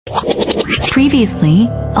Previously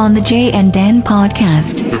on the Jay and Dan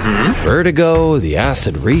podcast. Vertigo, the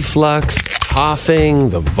acid reflux, coughing,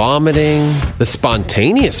 the vomiting, the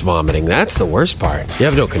spontaneous vomiting. That's the worst part. You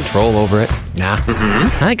have no control over it. Nah. I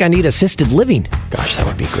think I need assisted living. Gosh, that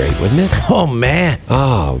would be great, wouldn't it? Oh, man.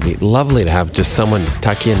 Oh, it'd be lovely to have just someone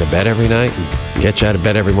tuck you into bed every night and get you out of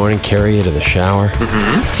bed every morning, carry you to the shower.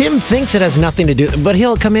 Tim thinks it has nothing to do, but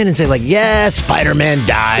he'll come in and say, like, yeah, Spider-Man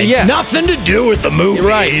died. Yeah. Nothing to do with the movie.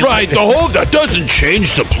 Right. That doesn't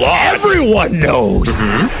change the plot. Everyone knows. To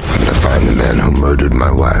find the man who murdered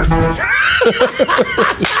my wife.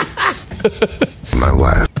 My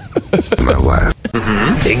wife.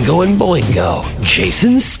 Bingo and Boingo.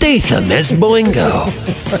 Jason Statham as Boingo.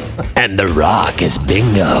 And The Rock as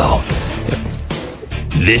Bingo.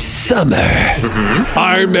 This summer,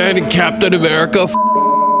 Iron Man and Captain America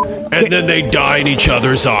and then they die in each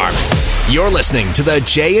other's arms. You're listening to the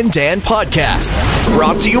Jay and Dan podcast.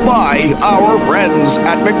 Brought to you by our friends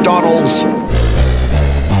at McDonald's.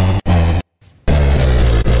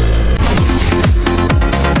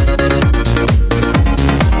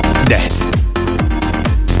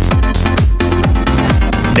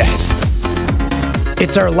 That's.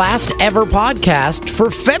 It's our last ever podcast for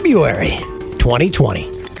February 2020.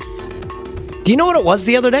 Do you know what it was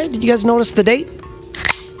the other day? Did you guys notice the date?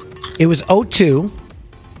 It was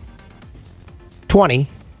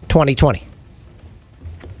 02/20/2020.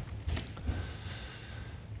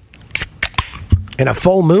 And a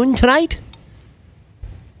full moon tonight?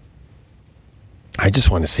 I just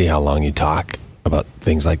want to see how long you talk about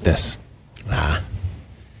things like this.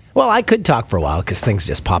 Well, I could talk for a while because things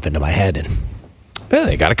just pop into my head and Yeah,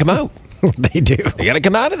 they got to come out. they do. They got to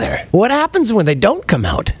come out of there. What happens when they don't come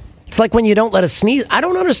out? It's like when you don't let a sneeze. I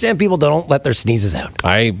don't understand people that don't let their sneezes out.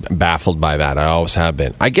 I'm baffled by that. I always have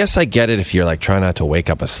been. I guess I get it if you're like trying not to wake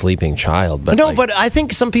up a sleeping child. But No, like, but I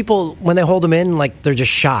think some people, when they hold them in, like they're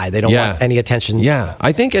just shy. They don't want any attention. Yeah,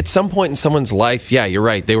 I think at some point in someone's life, yeah, you're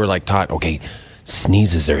right. They were like taught, okay,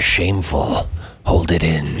 sneezes are shameful. Hold it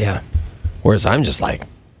in. Yeah. Whereas I'm just like,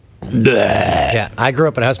 Yeah. I grew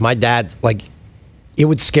up in a house. My dad, like, it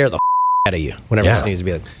would scare the out of you whenever he sneezed. He'd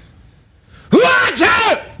be like, "Watch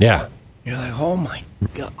out!" yeah. You're like, oh my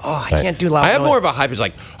God. Oh, I can't do loud I have noise. more of a hype. It's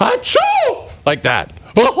like, achoo! Like that.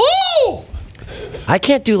 Oh-hoo! I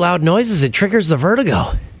can't do loud noises. It triggers the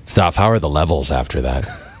vertigo. Stuff, how are the levels after that?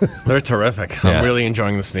 They're terrific. Yeah. I'm really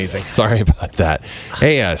enjoying the sneezing. Sorry about that.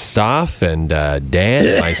 Hey, Staff and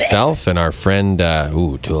Dan, myself, and our friend,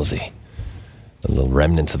 Toolsy. The little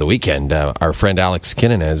remnants of the weekend. Our friend Alex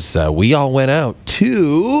Kinnan, as we all went out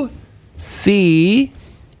to see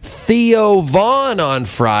Theo Vaughn on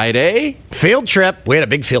Friday. Field trip. We had a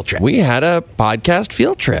big field trip. We had a podcast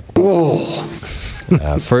field trip.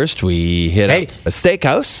 First, we hit a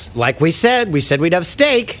steakhouse. Like we said we'd have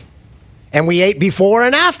steak. And we ate before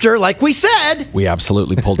and after, like we said. We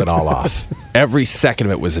absolutely pulled it all off. Every second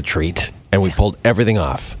of it was a treat, and we pulled everything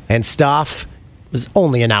off. And Staff was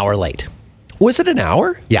only an hour late. Was it an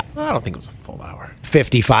hour? Yeah. I don't think it was a full hour.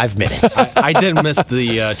 55 minutes. I did miss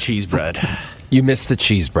the cheese bread. You missed the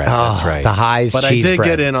cheese bread. That's right. The High's But cheese I did bread.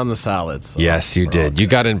 get in on the salads. So Yes, you did. You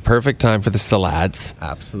got in perfect time for the salads.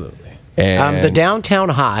 Absolutely. And The downtown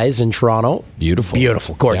High's in Toronto. beautiful.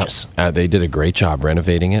 Beautiful. Gorgeous. Yep. They did a great job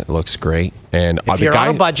renovating it. It looks great. And If you're on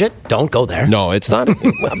a budget, don't go there. No, it's not.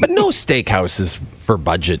 But no steakhouse is for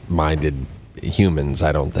budget-minded humans,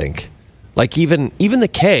 I don't think. Like even the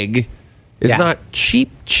Keg is not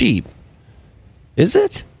cheap. Is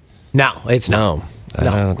it? No, it's not. No, I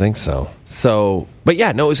don't think so. So, but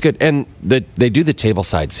yeah, no, it was good. And they do the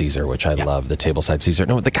tableside Caesar, which I love, the tableside Caesar.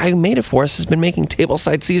 No, the guy who made it for us has been making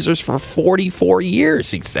tableside Caesars for 44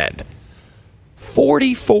 years, he said.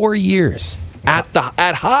 44 years at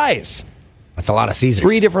High's. That's a lot of Caesars.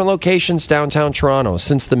 3 different locations downtown Toronto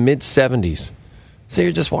since the mid-70s. So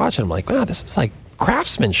you're just watching, I'm like, wow, this is like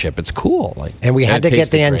craftsmanship. It's cool. Like, And we had to it get the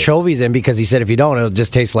tasted great. anchovies in because he said if you don't, it'll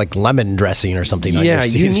just taste like lemon dressing or something. on your Yeah,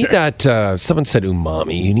 you Caesar. need that. Someone said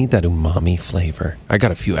umami. You need that umami flavor. I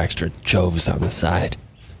got a few extra choves on the side.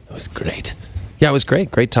 It was great. Yeah, it was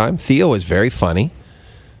great. Great time. Theo was very funny.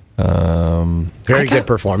 Very good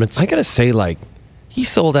performance. I got to say, like, he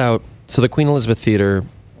sold out. So the Queen Elizabeth Theatre,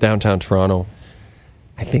 downtown Toronto,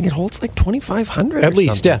 I think it holds like 2,500 At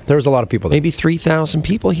least, something. yeah. There was a lot of people there. Maybe 3,000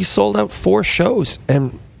 people. He sold out 4 shows.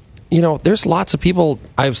 And, you know, there's lots of people,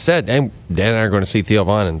 I've said, and Dan and I are going to see Theo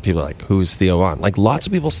Vaughn, and people are like, who's Theo Vaughn? Like, lots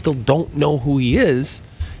of people still don't know who he is,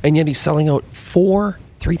 and yet he's selling out 4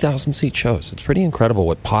 3,000-seat shows. It's pretty incredible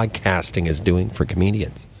what podcasting is doing for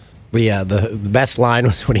comedians. The best line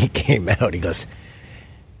was when he came out. He goes,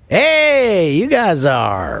 "Hey, you guys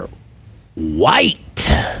are white."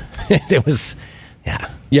 It was,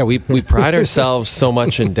 Yeah, we pride ourselves so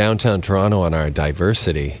much in downtown Toronto on our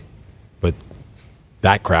diversity, but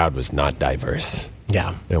that crowd was not diverse.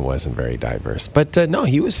 Yeah. It wasn't very diverse. But no,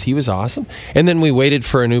 he was awesome. And then we waited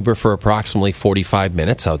for an Uber for approximately 45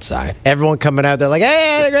 minutes outside. Everyone coming out, they're like, hey,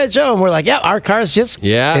 I had a great show. And we're like, yeah, our car's just...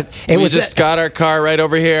 Yeah, we just got our car right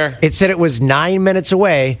over here. It said it was 9 minutes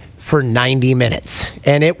away for 90 minutes.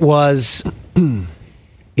 And it was...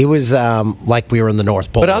 It was like we were in the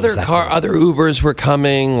North Pole. But other Ubers were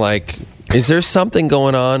coming. Like, is there something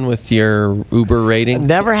going on with your Uber rating?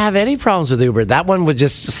 Never have any problems with Uber. That one was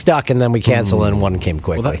just stuck, and then we canceled, and one came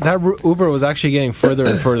quickly. Well, that Uber was actually getting further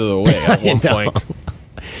and further away at one point.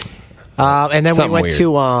 And then Something we went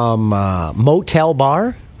to Motel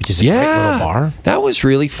Bar, which is a great little bar. That was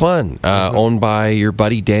really fun. Owned by your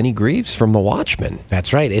buddy Danny Greaves from The Watchmen.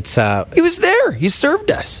 That's right. It's He was there. He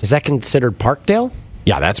served us. Is that considered Parkdale?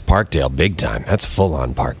 Yeah, that's Parkdale, big time. That's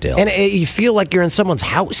full-on Parkdale. And you feel like you're in someone's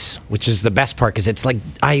house, which is the best part, because it's like,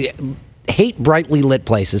 I hate brightly lit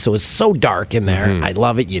places, so it's so dark in there. I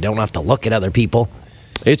love it. You don't have to look at other people.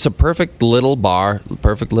 It's a perfect little bar,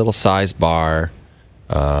 perfect little size bar.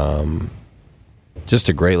 Just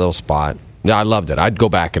a great little spot. Yeah, I loved it. I'd go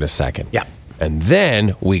back in a second. Yeah. And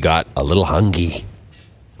then we got a little hungry.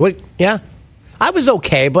 Well, yeah. I was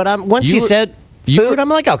okay, but once you said food, I'm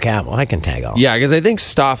like, okay, well, I can tag on. Yeah, because I think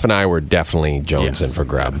Stoff and I were definitely jonesing for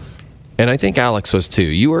grub. Yes. And I think Alex was too.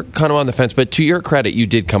 You were kind of on the fence, but to your credit, you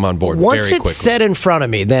did come on board very quickly. Once it's set in front of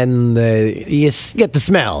me, then you get the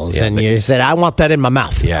smells, and you said, I want that in my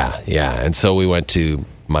mouth. Yeah. And so we went to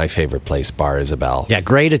my favorite place, Bar Isabel. Yeah,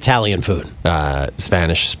 great Italian food.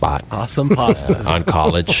 Spanish spot. Awesome pastas. On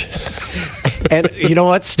College. And you know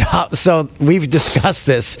what? Stop. So we've discussed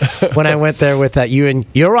this when I went there with you, and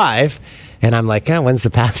you arrive. And I'm like, when's the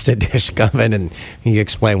pasta dish coming? And you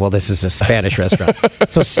explain, well, this is a Spanish restaurant.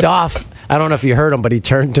 So Stoff, I don't know if you heard him, but he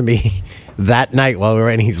turned to me that night while we were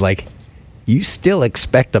in. He's like, you still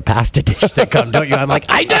expect a pasta dish to come, don't you? I'm like,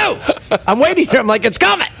 I do. I'm waiting here. I'm like, it's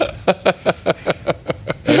coming.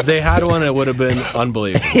 If they had one, it would have been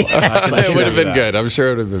unbelievable. It would have been good. I'm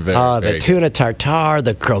sure it would have been very the tuna tartare,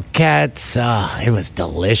 the croquettes. It was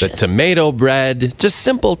delicious. The tomato bread. Just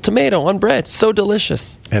simple tomato on bread. So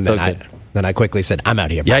delicious. And then I quickly said, I'm out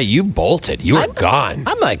of here. Yeah, you bolted. You were gone.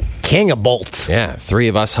 I'm like king of bolts. Yeah, 3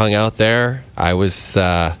 of us hung out there. I was...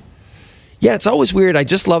 yeah, it's always weird. I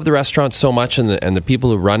just love the restaurant so much and the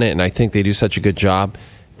people who run it, and I think they do such a good job.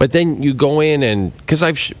 But then you go in and... Because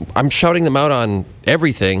I'm shouting them out on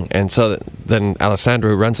everything, and so then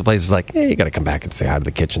Alessandro, who runs the place, is like, hey, you got to come back and say hi to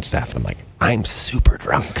the kitchen staff. And I'm like, I'm super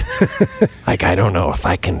drunk. Like, I don't know if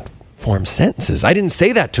I can... form sentences. I didn't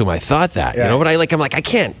say that to him. I thought that, you know, but I'm like, I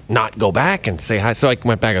can't not go back and say hi. So I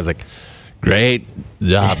went back. I was like, great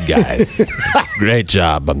job, guys. Great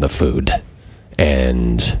job on the food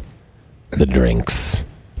and the drinks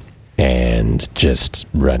and just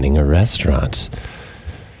running a restaurant.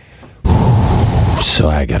 So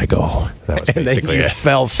I gotta go. That was basically and then you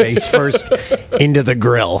fell face first into the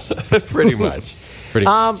grill. Pretty much.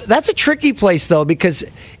 That's a tricky place, though, because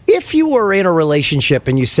if you were in a relationship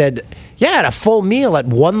and you said, yeah, I had a full meal at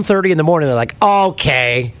 1:30 in the morning, they're like,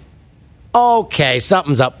 okay,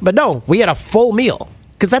 something's up. But no, we had a full meal,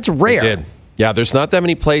 because that's rare. We did. Yeah, there's not that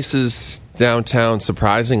many places downtown,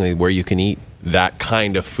 surprisingly, where you can eat that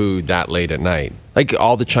kind of food that late at night. Like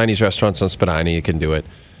all the Chinese restaurants on Spadina, you can do it.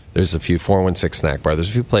 There's a few 416 snack bar. There's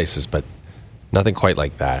a few places, but nothing quite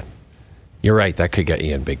like that. You're right. That could get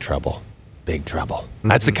you in big trouble. Big trouble.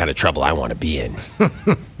 That's the kind of trouble I want to be in. But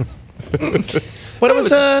it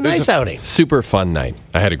was a nice outing. Super fun night.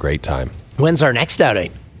 I had a great time. When's our next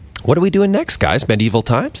outing? What are we doing next, guys? Medieval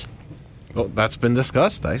times? Well, that's been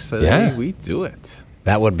discussed. I said, hey, we do it.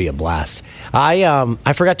 That would be a blast.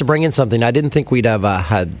 I forgot to bring in something. I didn't think we'd have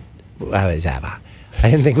I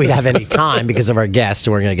didn't think we'd have any time because of our guest,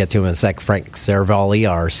 and we're going to get to him in a sec. Frank Seravalli,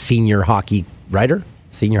 our senior hockey writer.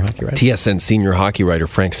 TSN senior hockey writer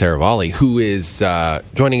Frank Seravalli, who is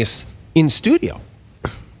joining us in studio.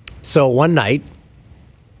 So one night,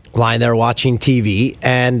 lying there watching TV,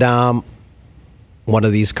 and one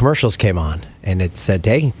of these commercials came on, and it said,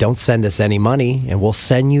 hey, don't send us any money, and we'll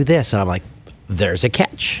send you this. And I'm like, there's a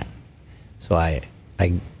catch. So I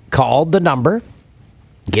called the number,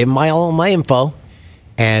 gave them all my info,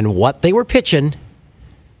 and what they were pitching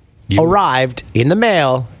arrived in the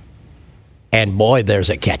mail. And boy, there's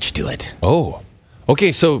a catch to it. Oh,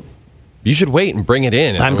 okay. So you should wait and bring it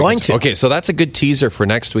in. I'm going to. Okay, so that's a good teaser for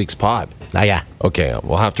next week's pod. Yeah. Okay,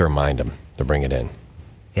 we'll have to remind him to bring it in.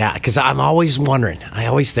 Yeah, because I'm always wondering. I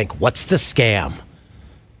always think, what's the scam?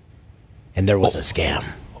 And there was a scam.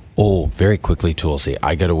 Oh, very quickly, Toolsy.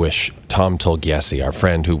 I got to wish Tom Tolgesi, our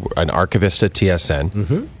friend, an archivist at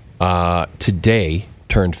TSN, today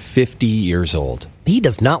turned 50 years old. He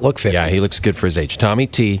does not look 50. Yeah, he looks good for his age. Tommy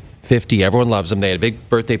T, 50. Everyone loves him. They had a big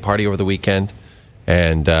birthday party over the weekend,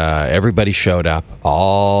 and everybody showed up,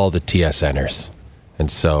 all the TSNers.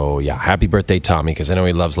 And so, yeah, happy birthday, Tommy, because I know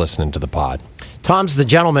he loves listening to the pod. Tom's the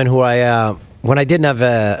gentleman who when I didn't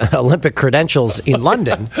have Olympic credentials in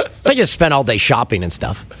London, so I just spent all day shopping and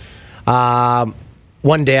stuff.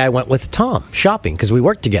 One day I went with Tom shopping because we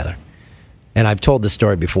worked together. And I've told this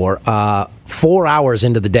story before. 4 hours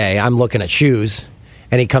into the day, I'm looking at shoes,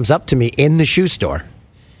 and he comes up to me in the shoe store,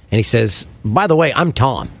 and he says, "By the way, I'm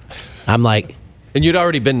Tom." I'm like... And you'd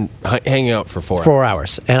already been hanging out for 4 hours. 4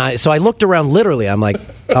 hours. And so I looked around literally. I'm like,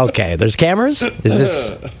 okay, there's cameras? Is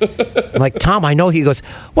this... I'm like, Tom, I know. He goes,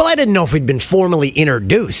 well, I didn't know if we'd been formally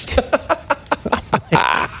introduced.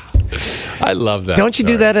 I love that. Don't you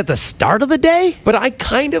do that at the start of the day? But I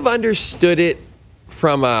kind of understood it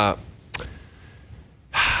from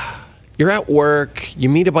you're at work, you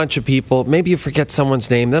meet a bunch of people, maybe you forget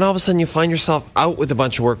someone's name, then all of a sudden you find yourself out with a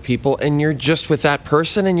bunch of work people, and you're just with that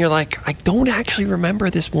person, and you're like, I don't actually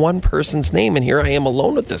remember this one person's name, and here I am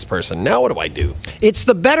alone with this person. Now what do I do? It's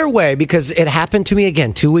the better way, because it happened to me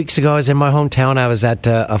again. 2 weeks ago, I was in my hometown. I was at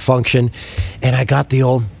a function, and I got the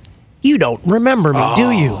old... You don't remember me, do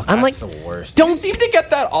you? I'm like, the worst. Don't you seem to get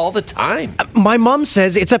that all the time. My mom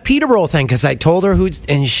says it's a Peterborough thing because I told her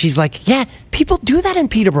and she's like, yeah, people do that in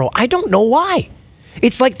Peterborough. I don't know why.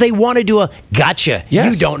 It's like they want to do a gotcha.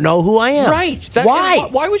 Yes. You don't know who I am. Right. Why?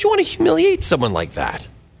 Why would you want to humiliate someone like that?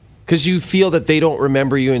 Because you feel that they don't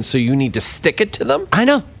remember you, and so you need to stick it to them? I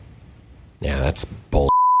know. Yeah, that's bull.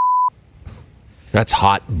 That's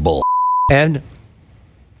hot bull. And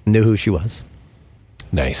knew who she was.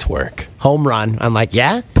 Nice work. Home run. I'm like,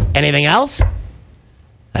 yeah? Anything else?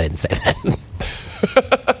 I didn't say that.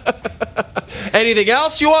 Anything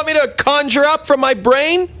else you want me to conjure up from my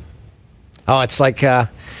brain? Oh, it's like,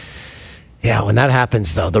 when that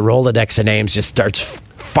happens, though, the Rolodex of names just starts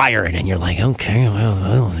firing, and you're like, okay,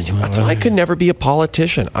 well. That's why I could never be a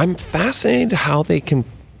politician. I'm fascinated how they can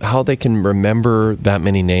remember that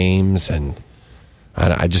many names, and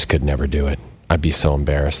I just could never do it. I'd be so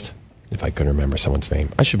embarrassed if I couldn't remember someone's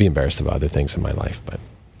name. I should be embarrassed about other things in my life, but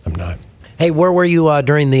I'm not. Hey, where were you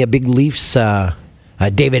during the big Leafs,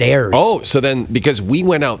 David Ayres? Oh, so then, because we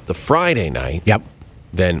went out the Friday night, Yep.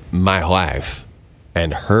 then my wife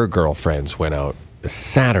and her girlfriends went out the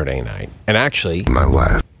Saturday night. And actually, My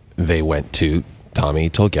wife. they went to Tommy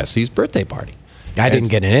Tolgesi's birthday party. I didn't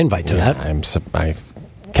get an invite to that. I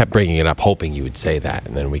kept bringing it up, hoping you would say that,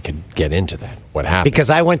 and then we could get into that. What happened? Because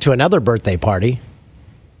I went to another birthday party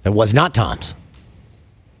that was not Tom's.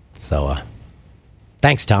 So,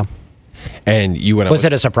 thanks, Tom. And you went out. Was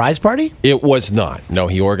it a surprise party? It was not. No,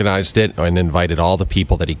 he organized it and invited all the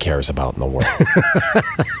people that he cares about in the world.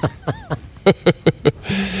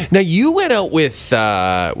 Now, you went out with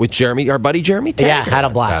Jeremy, our buddy Jeremy Taggart. Yeah, had a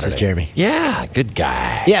blast Saturday. with Jeremy. Yeah, good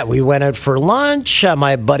guy. Yeah, we went out for lunch.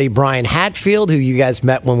 My buddy Brian Hatfield, who you guys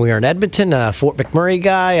met when we were in Edmonton, Fort McMurray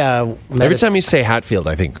guy. Every time you say Hatfield,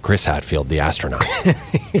 I think Chris Hatfield, the astronaut.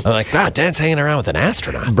 I'm like, wow, Dan's hanging around with an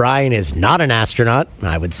astronaut. Brian is not an astronaut.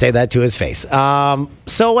 I would say that to his face.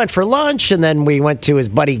 So went for lunch, and then we went to his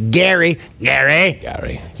buddy Gary's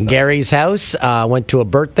house. Went to a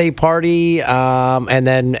birthday party, and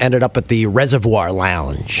then ended up at the Reservoir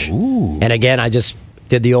Lounge. Ooh. And again, I just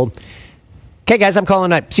did the old, okay, guys, I'm calling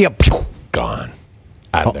night. See ya. Gone.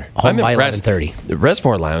 Out of there. Home by impressed. 11:30. The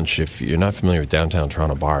Reservoir Lounge, if you're not familiar with downtown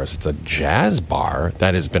Toronto bars, it's a jazz bar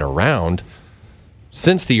that has been around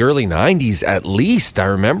since the early 90s at least. I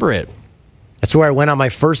remember it. That's where I went on my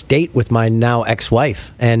first date with my now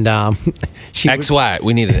ex-wife. And Ex-wife.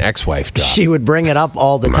 We need an ex-wife drop. she would bring it up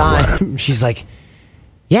all the time. She's like,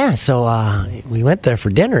 yeah, so we went there for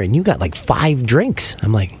dinner, and you got like 5 drinks.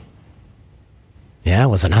 I'm like, yeah,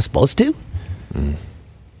 wasn't I supposed to?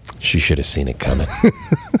 She should have seen it coming.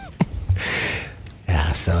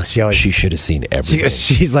 Yeah, so she always... She should have seen everything.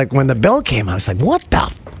 She's like, when the bill came, I was like, what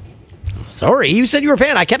the... Sorry, you said you were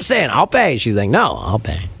paying. I kept saying, I'll pay. She's like, no, I'll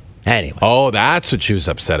pay. Anyway. Oh, that's what she was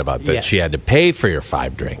upset about, that Yeah. she had to pay for your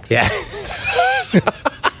 5 drinks. Yeah.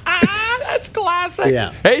 That's classic.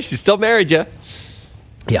 Yeah. Hey, she still married you.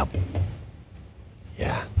 Yep.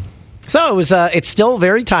 Yeah. So it was. It's still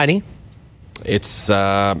very tiny. It's,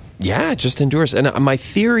 it just endures. And my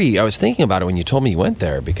theory, I was thinking about it when you told me you went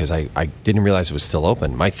there, because I didn't realize it was still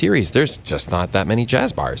open. My theory is there's just not that many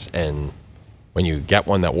jazz bars. And when you get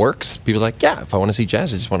one that works, people are like, yeah, if I want to see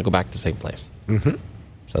jazz, I just want to go back to the same place. Mm-hmm.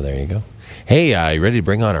 So there you go. Hey, you ready to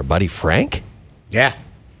bring on our buddy Frank? Yeah.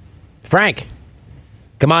 Frank,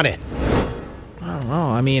 come on in. I don't know.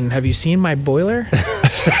 I mean, have you seen my boiler?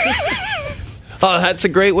 Oh, that's a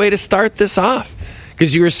great way to start this off.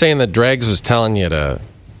 Because you were saying that Dregs was telling you to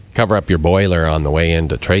cover up your boiler on the way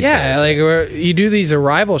into TradeCentre. Yeah, like you do these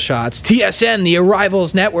arrival shots. TSN, the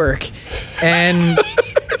Arrivals Network. And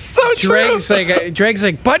so Dregs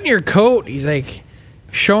like, button your coat. He's like,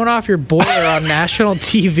 showing off your boiler on national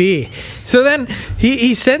TV. So then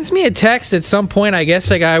he sends me a text at some point. I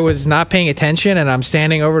guess like I was not paying attention, and I'm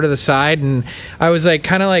standing over to the side, and I was like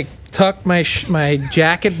kind of like tucked my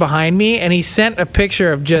jacket behind me, and he sent a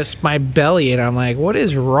picture of just my belly, and I'm like, what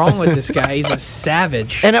is wrong with this guy? He's a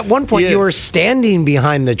savage. And at one point, you were standing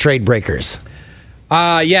behind the trade breakers.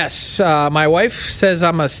 Yes. My wife says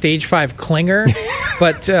I'm a stage 5 clinger,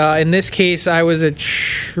 but in this case, I was a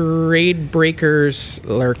trade breakers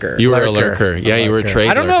lurker. You were a lurker. Yeah, you were a trade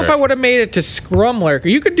lurker. I don't know if I would have made it to scrum lurker.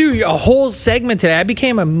 You could do a whole segment today. I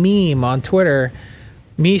became a meme on Twitter,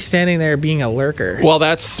 me standing there being a lurker. Well,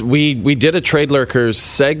 we did a trade lurkers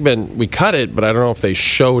segment. We cut it, but I don't know if they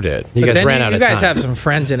showed it. You guys ran out of time. You guys have some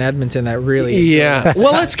friends in Edmonton that really... Yeah.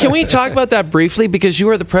 Well, can we talk about that briefly? Because you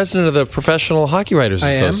are the president of the Professional Hockey Writers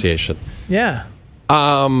Association. Yeah.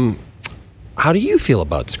 How do you feel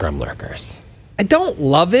about scrum lurkers? I don't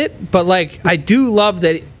love it, but like I do love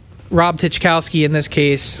that Rob Tychkowski in this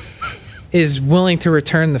case is willing to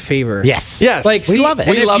return the favor. Yes. Like, we love it.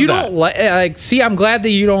 We love that. I'm glad that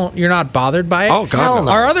you're not bothered by it. Oh God,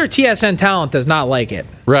 no. Our other TSN talent does not like it.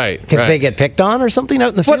 Right. Because they get picked on or something out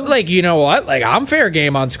in the field? But like, you know what? Like, I'm fair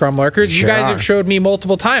game on scrum lurkers. Sure You guys are. have showed me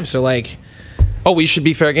multiple times. So like, oh, we should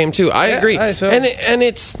be fair game too. I agree. And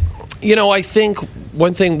it's, I think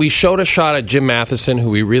one thing, we showed a shot at Jim Matheson,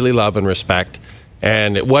 who we really love and respect,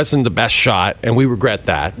 and it wasn't the best shot, and we regret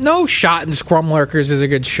that. No shot in scrum lurkers is a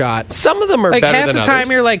good shot. Some of them are like better half than the others.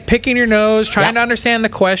 time you're like picking your nose, trying to understand the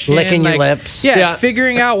question, Licking your like, lips. yeah,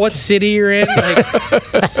 figuring out what city you're in. Like,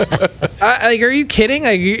 are you kidding?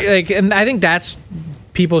 And I think that's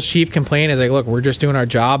people's chief complaint is like, look, we're just doing our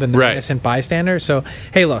job, and they're innocent bystanders. So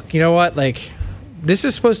hey, look, you know what? Like, this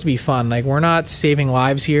is supposed to be fun. Like, we're not saving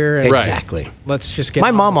lives here. And Exactly. Let's just get. My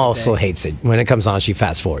on mom with the also day. hates it. When it comes on, she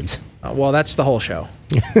fast forwards. Well, that's the whole show.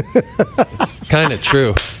 Kind of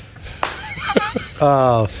true.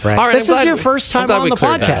 Oh, Frank. All right, This is your first time on the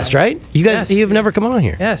podcast, right? You guys, you've never come on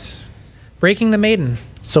here. Yes. Breaking the Maiden.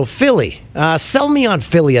 So Philly, sell me on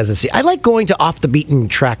Philly as a city. I like going to off the beaten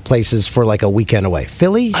track places for like a weekend away.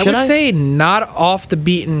 Philly, I would say not off the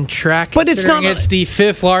beaten track, but it's not. It's the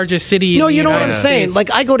 5th largest city. No, in the you know what United I'm saying. States.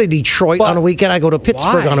 Like I go to Detroit on a weekend. I go to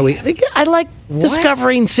Pittsburgh on a week. I like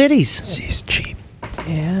discovering cities. She's cheap.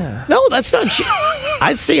 Yeah. No, that's not cheap.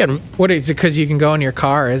 I see them. What is it? Because you can go in your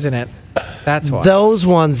car, isn't it? That's why. Those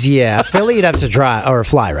ones, yeah. Philly, you'd have to drive or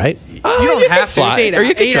fly, right? You don't have to. fly, It's or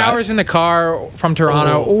you could 8 drive. hours in the car from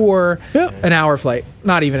Toronto, or an hour flight.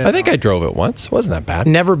 Not even. I think I drove it once. Wasn't that bad?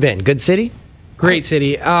 Never been. Good city. Great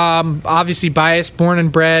city. Obviously biased, born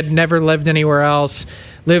and bred, never lived anywhere else.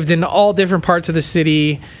 Lived in all different parts of the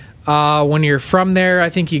city. When you're from there, I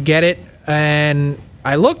think you get it. And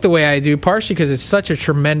I look the way I do, partially because it's such a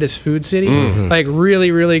tremendous food city. Like, really,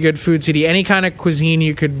 really good food city. Any kind of cuisine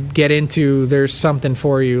you could get into, there's something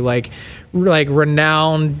for you. Like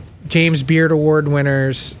renowned James Beard Award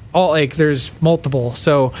winners. There's multiple.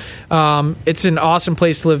 So it's an awesome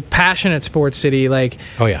place to live. Passionate sports city. Like,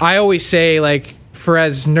 oh yeah. I always say, like, for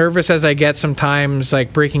as nervous as I get sometimes,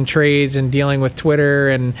 like breaking trades and dealing with Twitter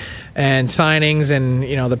and signings and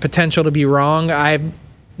the potential to be wrong, I've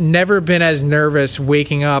never been as nervous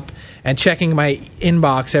waking up and checking my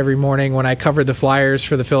inbox every morning when I covered the Flyers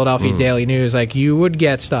for the Philadelphia Daily News. Like, you would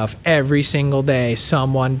get stuff every single day,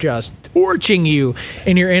 someone just torching you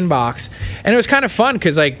in your inbox. And it was kind of fun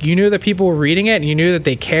because, like, you knew that people were reading it and you knew that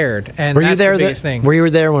they cared. And Were that's you there? the biggest thing. Were you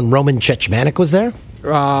there when Roman Cechmanek was there?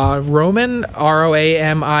 Roman,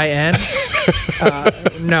 Roamin.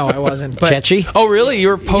 No, I wasn't. But Chetchy? Oh, really? You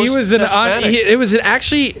were post. he was it was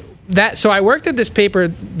actually that. So I worked at this paper,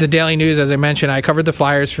 the Daily News, as I mentioned. I covered the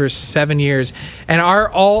Flyers for 7 years, and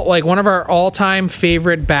one of our all-time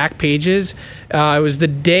favorite back pages. It was the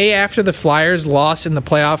day after the Flyers lost in a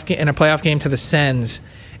playoff game to the Sens.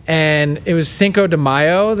 And it was Cinco de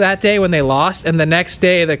Mayo that day when they lost. And the next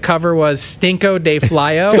day, the cover was Stinko de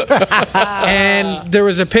Flyo. And there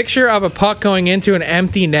was a picture of a puck going into an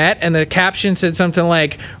empty net. And the caption said something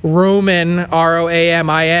like, Roman,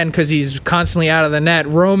 Roamin, because he's constantly out of the net.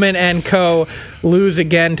 Roman and co. lose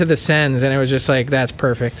again to the Sens. And it was just like, that's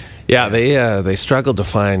perfect. Yeah, they struggled to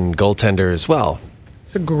find goaltender as well.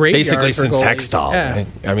 It's a great basically yard for since goalies. Hextall. Yeah. Right?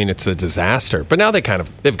 I mean, it's a disaster. But now they've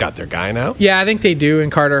got their guy now. Yeah, I think they do in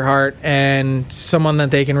Carter Hart, and someone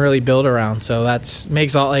that they can really build around. So that's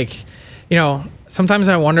makes all sometimes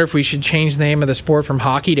I wonder if we should change the name of the sport from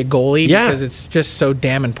hockey to goalie because it's just so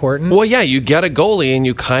damn important. Well, yeah, you get a goalie and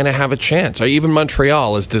you kind of have a chance. Or even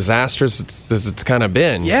Montreal, as disastrous as it's kind of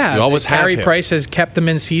been, you always have Carey him. Price has kept them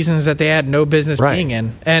in seasons that they had no business being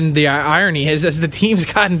in. And the irony is, as the team's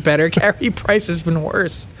gotten better, Carey Price has been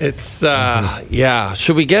worse. It's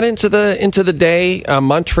Should we get into the day?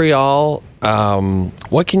 Montreal.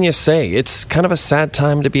 What can you say? It's kind of a sad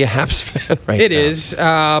time to be a Habs fan right now. It is.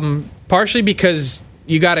 Partially because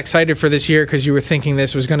you got excited for this year because you were thinking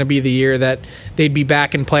this was going to be the year that they'd be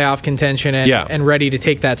back in playoff contention and ready to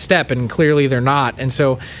take that step, and clearly they're not. And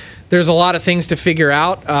so there's a lot of things to figure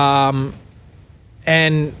out,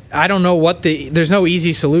 and I don't know there's no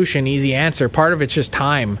easy solution, easy answer. Part of it's just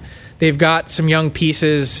time. They've got some young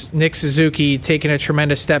pieces. Nick Suzuki taking a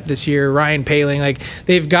tremendous step this year. Ryan Poehling.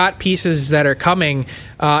 They've got pieces that are coming.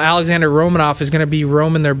 Alexander Romanov is going to be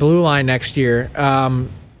roaming their blue line next year.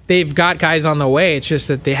 They've got guys on the way. It's just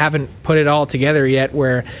that they haven't put it all together yet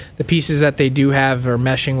where the pieces that they do have are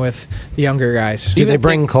meshing with the younger guys. Do they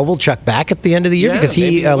bring Kovalchuk back at the end of the year? Because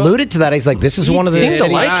he alluded to that. He's like, this is one of the... Seems to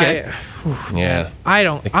like it. Yeah.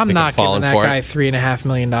 I'm not giving that guy $3.5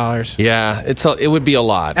 million. Yeah, it would be a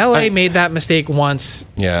lot. LA made that mistake once.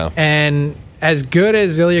 Yeah. And as good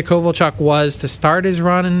as Ilya Kovalchuk was to start his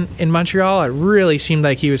run in Montreal, it really seemed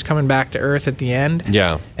like he was coming back to earth at the end.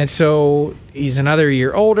 Yeah. And so he's another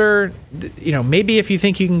year older. Maybe if you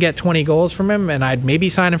think you can get 20 goals from him, and I'd maybe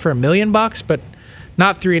sign him for $1 million, but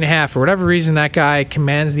not 3.5. For whatever reason, that guy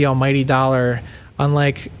commands the almighty dollar,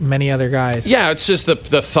 unlike many other guys. Yeah, it's just the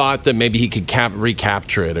thought that maybe he could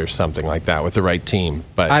recapture it or something like that with the right team.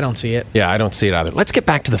 But I don't see it. Yeah, I don't see it either. Let's get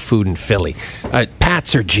back to the food in Philly.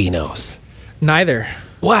 Pat's or Geno's? Neither.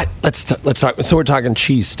 What? Let's talk. So we're talking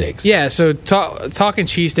cheesesteaks. Yeah. So talking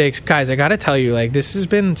cheesesteaks, guys. I got to tell you, this has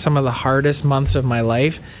been some of the hardest months of my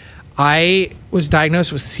life. I was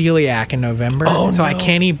diagnosed with celiac in November, so I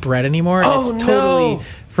can't eat bread anymore. It's totally,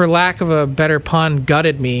 for lack of a better pun,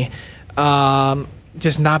 gutted me.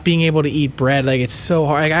 Just not being able to eat bread, it's so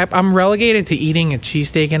hard. I'm relegated to eating a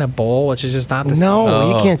cheesesteak in a bowl, which is just not the same.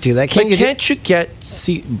 No, you can't do that. Can't you get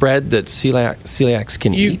bread that celiacs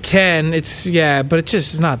can eat? You can. But it's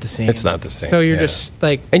just not the same. It's not the same. So you're just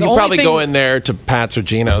and you probably go in there to Pat's or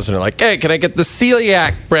Geno's and they're like, "Hey, can I get the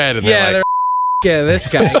celiac bread?" And they're like, this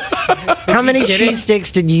guy. How many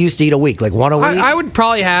cheesesteaks did you used to eat a week? Like one a week? I would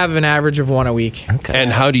probably have an average of one a week. Okay.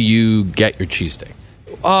 And how do you get your cheesesteak?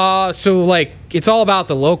 It's all about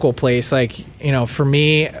the local place. For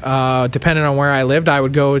me, depending on where I lived, I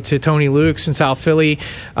would go to Tony Luke's in South Philly.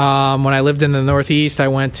 When I lived in the Northeast, I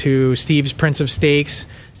went to Steve's Prince of Steaks.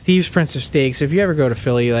 Steve's Prince of Steaks, if you ever go to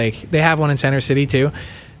Philly, they have one in Center City too.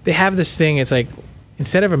 They have this thing, it's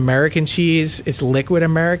instead of American cheese, it's liquid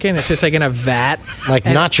American. It's just in a vat. Like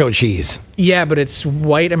nacho cheese. Yeah, but it's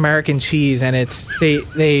white American cheese, and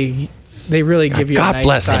they really give you a nice God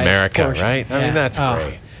bless size America, portion. right? I mean, that's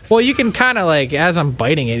great. Well, you can kind of as I'm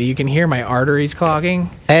biting it, you can hear my arteries clogging.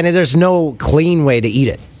 And there's no clean way to eat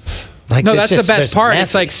it. No, that's the best part.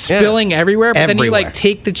 Messy. It's spilling everywhere, but then you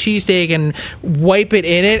take the cheesesteak and wipe it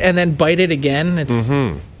in it and then bite it again.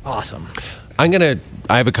 It's awesome. I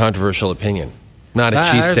have a controversial opinion. Not a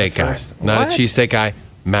cheesesteak guy. Not a cheesesteak guy.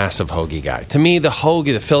 Massive hoagie guy. To me, the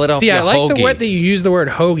Philadelphia hoagie. I like the way that you use the word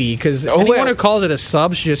hoagie, because anyone who calls it a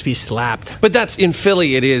sub should just be slapped. But that's in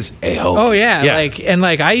Philly. It is a hoagie. Oh yeah.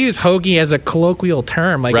 I use hoagie as a colloquial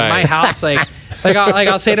term. In my house,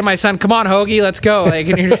 I'll say to my son, "Come on, hoagie, let's go."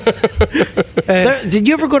 Did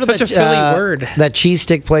you ever go to such a Philly word? That cheese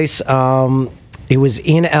stick place? It was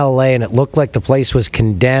in L.A. and it looked like the place was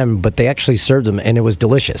condemned, but they actually served them and it was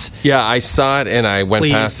delicious. Yeah, I saw it and I went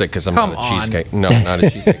past it because I'm not a cheesesteak. No, not a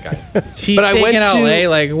cheesesteak guy. But I went in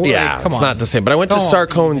L.A. It's not the same. But I went to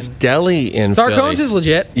Sarcone's Deli in Philly. Sarcone's is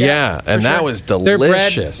legit. Yeah, and that was delicious. Their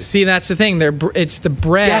bread, see, that's the thing. It's the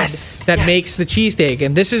bread that makes the cheesesteak,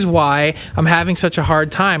 and this is why I'm having such a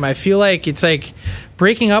hard time. I feel like it's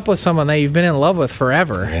breaking up with someone that you've been in love with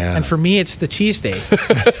forever. Yeah. And for me, it's the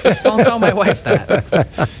cheesesteak. Just don't tell my wife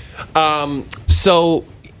that.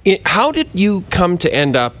 How did you come to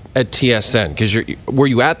end up at TSN? Because were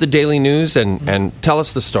you at the Daily News? And tell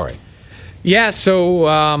us the story. Yeah, so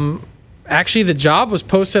actually the job was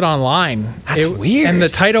posted online. That's weird. And the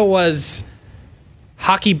title was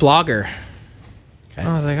Hockey Blogger. Okay.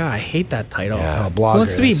 I was like, I hate that title. Yeah, blogger. Who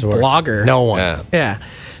wants to be blogger? No one. Yeah.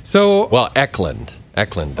 So,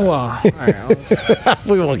 Eklund does. Well, all right,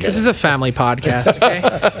 we will get this is a family podcast,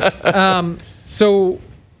 okay? So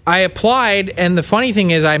I applied, and the funny thing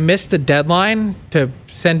is I missed the deadline to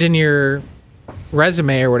send in your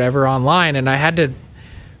resume or whatever online, and I had to.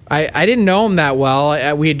 I didn't know him that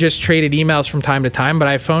well. We had just traded emails from time to time, but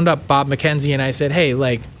I phoned up Bob McKenzie and I said, hey,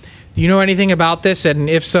 like, do you know anything about this? And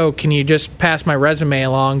if so, can you just pass my resume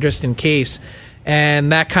along just in case?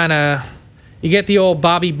 And that kind of, you get the old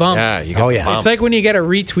Bobby bump. Yeah, you got the bump. It's like when you get a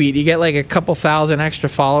retweet, you get like a couple thousand extra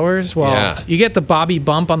followers. Well, you get the Bobby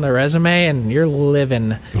bump on the resume and you're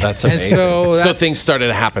living. That's amazing. So things started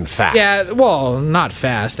to happen fast. Yeah, well, not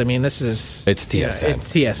fast. I mean, it's TSN. It's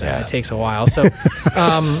TSN. Yeah. It takes a while. So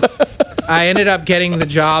I ended up getting the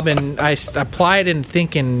job, and I applied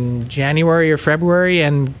in January or February,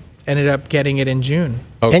 and ended up getting it in June.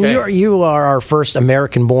 Okay. And you are our first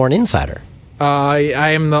American-born insider.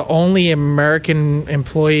 I am the only American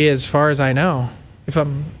employee, as far as I know. If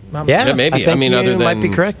I'm not Yeah, maybe. I mean, other you than might be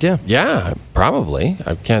correct. Yeah. Yeah, probably.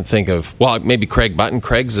 I can't think of. Well, maybe Craig Button.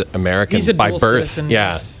 Craig's American He's a by dual birth. citizen,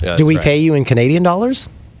 Yeah. yes. Yeah, Do we that's pay right. you in Canadian dollars?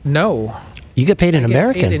 No. You get paid in I get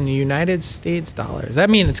American. paid in United States dollars. I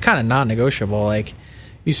mean, it's kind of non-negotiable. Like,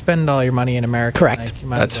 you spend all your money in America. Correct. Like, you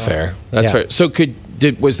might That's as well. fair. That's Yeah. fair. So,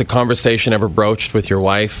 was the conversation ever broached with your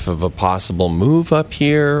wife of a possible move up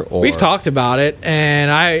here? Or We've talked about it, and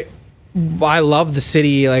I love the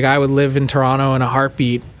city. Like, I would live in Toronto in a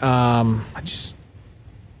heartbeat. The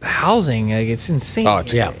housing, like, it's insane. Oh,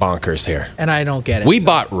 it's here. bonkers here. And I don't get it. We So-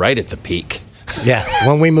 bought right at the peak. Yeah,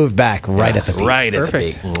 when we moved back, right at the peak. Right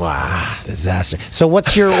Perfect. at the peak. Wow. Disaster. So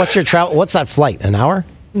what's your travel? What's that flight? An hour?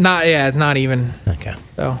 It's not even. Okay.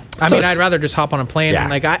 So So mean, it's- I'd rather just hop on a plane. Yeah. And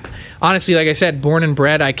like, I honestly, like I said, born and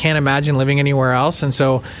bred, I can't imagine living anywhere else. And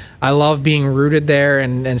so I love being rooted there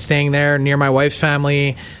and staying there near my wife's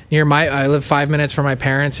family. I live 5 minutes from my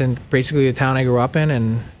parents and basically the town I grew up in,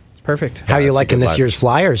 and it's perfect. How are you that's a liking good this life. year's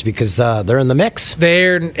Flyers? Because they're in the mix.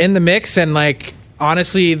 They're in the mix, and like,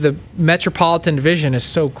 honestly, the Metropolitan Division is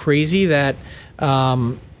so crazy that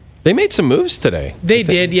They made some moves today. they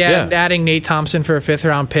did, adding Nate Thompson for a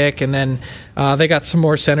 5th-round pick, and then they got some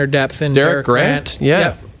more center depth in Derek Grant,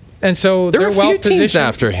 yeah. And so There were they're a few well teams positioned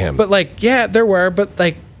after him. But like, yeah, there were, but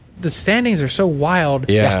like, the standings are so wild.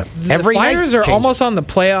 Yeah. The Every night Flyers are changes. almost on the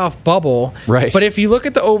playoff bubble. Right. But if you look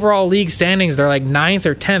at the overall league standings, they're like 9th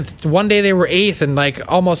or 10th. One day they were 8th and like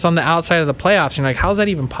almost on the outside of the playoffs. And you're like, how's that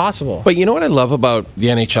even possible? But you know what I love about the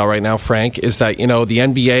NHL right now, Frank, is that, the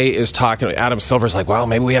NBA is talking. Adam Silver's like, well,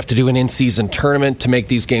 maybe we have to do an in-season tournament to make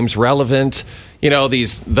these games relevant.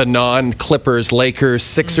 The non-Clippers, Lakers,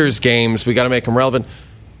 Sixers games, we got to make them relevant.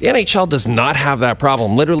 The NHL does not have that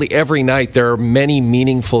problem. Literally every night there are many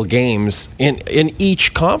meaningful games in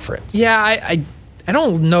each conference. Yeah, I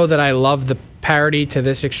don't know that I love the parity to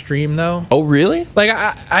this extreme, though. Oh, really? Like,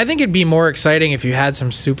 I think it'd be more exciting if you had some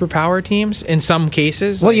superpower teams in some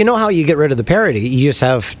cases. Well, you know how you get rid of the parity? You just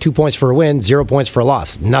have 2 points for a win, 0 points for a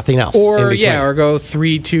loss, nothing else. in Or between. or go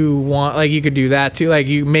 3-2-1. Like, you could do that too. Like,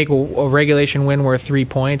 you make a regulation win worth 3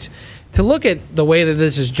 points. To look at the way that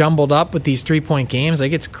this is jumbled up with these 3-point games,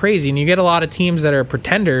 like, it's crazy. And you get a lot of teams that are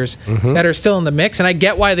pretenders that are still in the mix. And I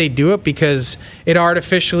get why they do it, because it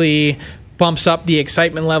artificially bumps up the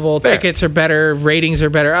excitement level. Fair. Tickets are better, ratings are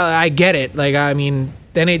better. I get it. Like, I mean,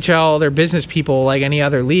 the NHL, they're business people like any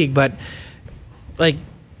other league, but like,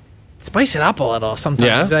 spice it up a little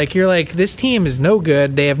sometimes. Yeah. Like, you're like, this team is no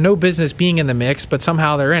good. They have no business being in the mix, but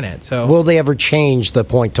somehow they're in it. So Will they ever change the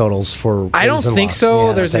point totals for I don't wins and think losses? so.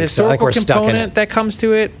 Yeah, There's I a think so. I think historical we're stuck in component it. that comes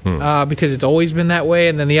to it because it's always been that way.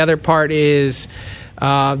 And then the other part is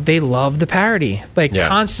they love the parity. Like, Yeah.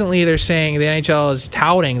 constantly they're saying, the NHL is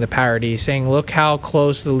touting the parity, saying, look how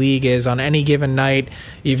close the league is on any given night.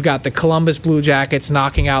 You've got the Columbus Blue Jackets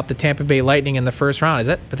knocking out the Tampa Bay Lightning in the first round.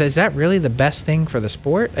 Is that really the best thing for the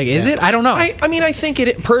sport? Like, is it? I don't know. I mean, I think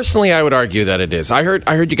it. Personally, I would argue that it is. I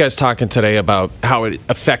heard you guys talking today about how it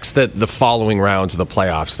affects the following rounds of the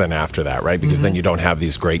playoffs. Then after that, right? Because then you don't have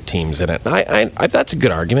these great teams in it. I that's a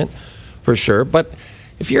good argument for sure. But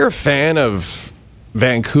if you're a fan of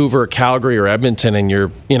Vancouver, Calgary, or Edmonton, and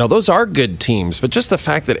those are good teams, but just the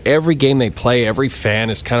fact that every game they play, every fan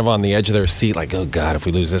is kind of on the edge of their seat, like, oh God, if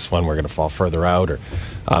we lose this one, we're going to fall further out. Or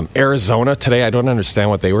Arizona today, I don't understand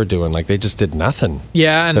what they were doing. Like, they just did nothing.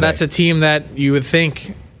 Yeah, and today. that's a team that you would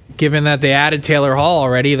think, given that they added Taylor Hall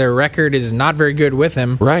already, their record is not very good with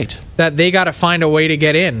him. Right. That they got to find a way to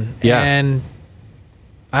get in. Yeah. And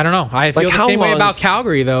I don't know. I feel Like, the how same way long about is-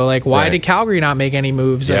 Calgary, though. Like, why Right. did Calgary not make any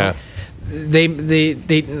moves? Yeah. They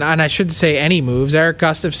and I shouldn't say any moves. Eric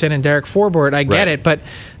Gustafson and Derek Forbort, I get Right. it, but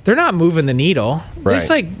they're not moving the needle. Right.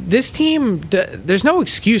 This team, there's no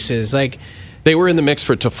excuses. Like, They were in the mix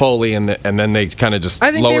for Toffoli, and then they kind of just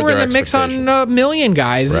I think lowered they were in their the mix on expectation. a million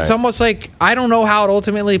guys. Right. It's almost like, I don't know how it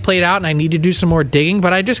ultimately played out, and I need to do some more digging,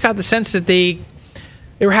 but I just got the sense that they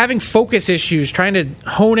were having focus issues, trying to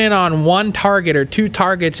hone in on one target or two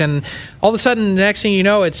targets, and all of a sudden, the next thing you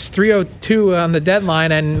know, it's 3:02 on the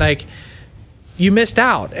deadline, and like, you missed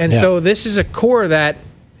out. And so this is a core that,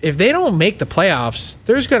 if they don't make the playoffs,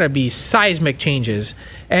 there's going to be seismic changes.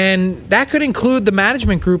 And that could include the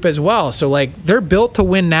management group as well. So, like, they're built to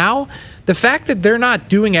win now. The fact that they're not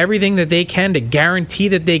doing everything that they can to guarantee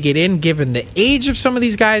that they get in, given the age of some of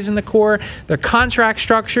these guys in the core, their contract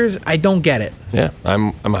structures, I don't get it. Yeah,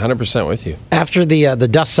 I'm 100% with you. After the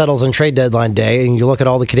dust settles on trade deadline day, and you look at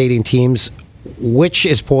all the Canadian teams, which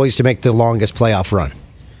is poised to make the longest playoff run?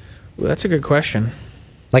 Well, that's a good question.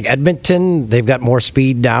 Like Edmonton, they've got more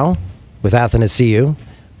speed now with Athanasiou.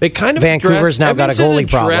 They kind of Vancouver's now got a goalie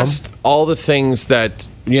problem. Addressed all the things that,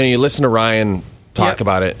 you listen to Ryan talk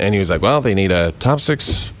about it, and he was like, well, they need a top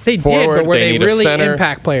six They forward, did, but were they need a really center.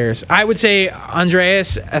 impact players? I would say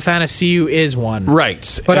Andreas Athanasiou is one.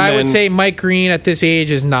 Right. But And I would then- say Mike Green at this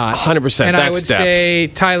age is not. 100%, And I that's would depth. say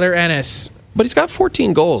Tyler Ennis. But he's got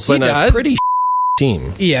 14 goals He in does. a pretty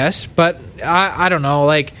team. Yes, but I don't know.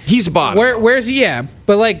 Like, He's bottom. where's he? Yeah,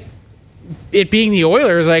 but like, it being the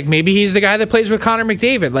Oilers, like, maybe he's the guy that plays with Connor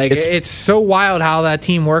McDavid. Like, it's so wild how that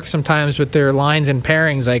team works sometimes with their lines and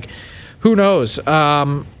pairings. Like, who knows?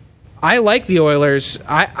 I like the Oilers.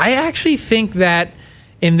 I actually think that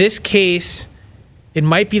in this case, it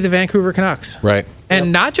might be the Vancouver Canucks. Right.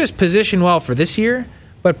 And not just position well for this year,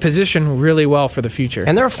 but position really well for the future.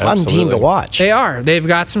 And they're a fun team Absolutely. to watch. They are. They've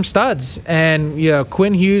got some studs. And,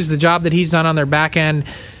 Quinn Hughes, the job that he's done on their back end,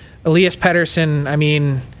 Elias Pettersson, I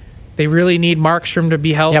mean, they really need Markstrom to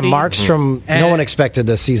be healthy. Yeah, Markstrom, no And- one expected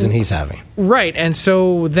the season he's having. Right. And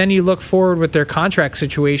so then you look forward with their contract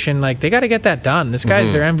situation, like, they got to get that done. This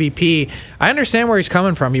guy's their MVP. I understand where he's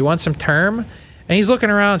coming from. He wants some term. And he's looking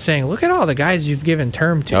around saying, look at all the guys you've given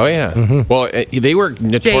term to. Oh, yeah. Well, they were Jay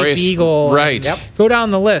notorious. Beagle. Right. Go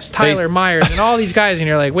down the list. Tyler Myers and all these guys. And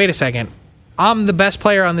you're like, wait a second. I'm the best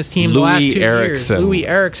player on this team the last 2 years. Louis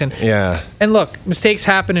Eriksson. Yeah. And look, mistakes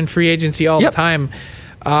happen in free agency all the time.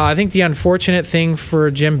 I think the unfortunate thing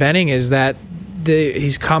for Jim Benning is that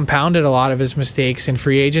he's compounded a lot of his mistakes in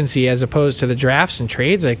free agency as opposed to the drafts and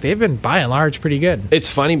trades. Like, they've been, by and large, pretty good. It's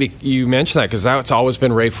funny you mention that, because that's always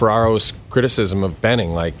been Ray Ferraro's criticism of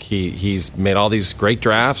Benning. Like, he's made all these great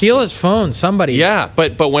drafts. Steal his phone, somebody. Yeah,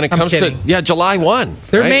 but when it I'm comes kidding. to July 1,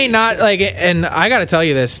 There right? may not, like, and I got to tell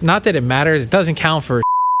you this, not that it matters, it doesn't count for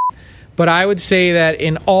but I would say that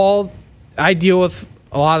I deal with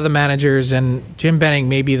a lot of the managers, and Jim Benning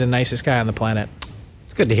may be the nicest guy on the planet.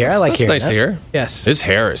 It's good to hear. I like That's hearing nice that. to hear. Yes. His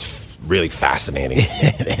hair is really fascinating.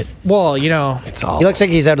 It is. Well, It's all. He looks like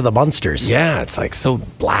he's out of the Munsters. Yeah, it's like so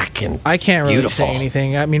black and I can't really beautiful. say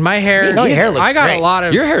anything. I mean, my hair. No, your hair looks I got great. a lot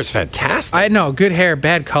of. Your hair is fantastic. I know, good hair,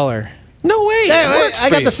 bad color. No way. Hey, it works I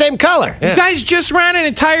for got you. the same color. Yeah. You guys just ran an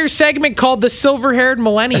entire segment called "The Silver-Haired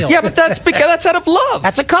Millennial." Yeah, but that's because that's out of love.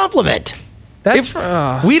 That's a compliment. That's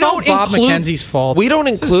If we it's all don't Bob include- McKenzie's fault. We don't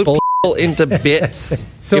This is include bull- people into bits if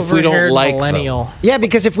we Silver-haired don't like millennial. them. Yeah,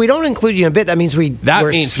 because if we don't include you in a bit, that means we're means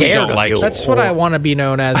we scared don't of like you. you. That's what I want to be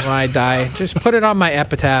known as when I die. Just put it on my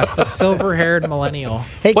epitaph: the silver-haired millennial.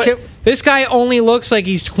 Hey, What? This guy only looks like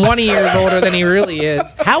he's 20 years older than he really is.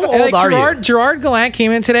 How And, old are you? Gerard Gallant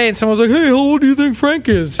came in today, and someone was like, "Hey, how old do you think Frank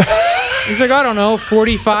is?" He's like, "I don't know,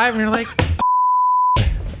 45." And you're like,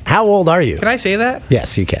 How old are you? "Can I say that?"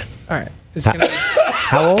 Yes, you can. All right. This is gonna-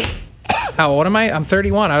 How old? how old am I? I'm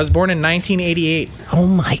 31. I was born in 1988. Oh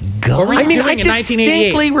my God! What were you I mean, I doing in 1988?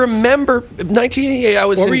 distinctly remember 1988. I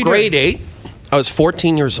was What were in you grade doing? 8. I was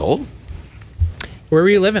 14 years old. Where were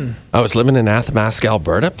you living? I was living in Athabasca,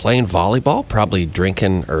 Alberta, playing volleyball, probably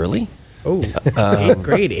drinking early. Oh,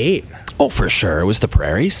 grade 8. Oh, for sure. It was the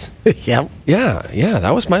prairies. yeah. Yeah,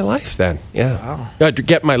 that was my life then. Yeah. Wow. I had to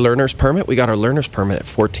get my learner's permit. We got our learner's permit at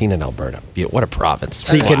 14 in Alberta. What a province.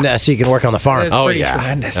 So you can work on the farm. That's Oh, pretty yeah.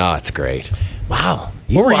 tremendous. Oh, it's great. Wow.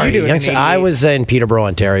 What were you are a doing in youngster. I 88? was in Peterborough,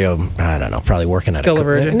 Ontario. I don't know, probably working at Still a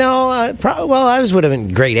virgin? No, well, I would have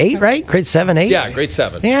been grade 8, right? Grade 7, 8? Yeah, grade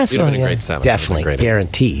 7. Yeah, You'd so have been in yeah, grade 7. definitely, Grade 8.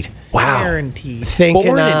 guaranteed. Wow. Guaranteed. Thinking,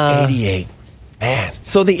 Born in 88. Man.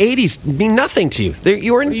 So the 80s mean nothing to you.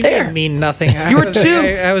 You weren't You there. didn't mean nothing. You were 2.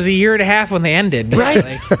 I was a year and a half when they ended. Right?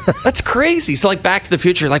 Like, That's crazy. So, like, Back to the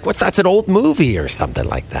Future, like, that's an old movie or something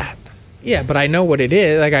like that. yeah, but I know what it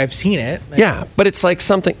is. Like, I've seen it. Like, Yeah, but it's like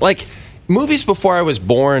something, like, movies before I was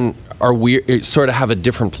born are weird, sort of have a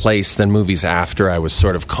different place than movies after I was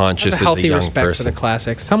sort of I conscious have a as a healthy young respect for person. the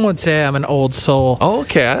classics. Some would say I'm an old soul. Oh,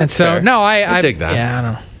 okay. and That's so fair. no, I dig that. Yeah, I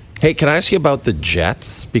don't know. Hey, can I ask you about the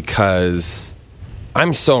Jets? Because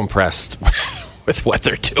I'm so impressed with what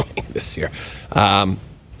they're doing this year. And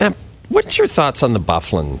what's your thoughts on the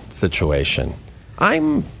Bufflin situation?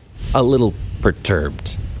 I'm a little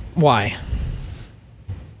perturbed. Why?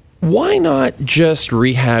 Why not just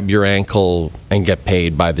rehab your ankle and get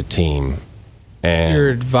paid by the team? And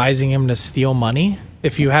You're advising him to steal money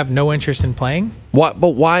if you have no interest in playing? what? But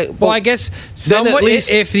why? Well, I guess at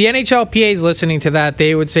least- if the NHLPA is listening to that,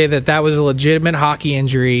 they would say that was a legitimate hockey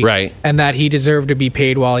injury, Right. And that he deserved to be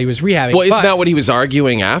paid while he was rehabbing. Well, isn't But that what he was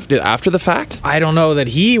arguing after the fact? I don't know that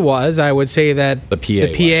he was. I would say that The PA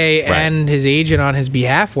was. Right. and his agent on his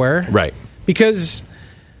behalf were. Right. Because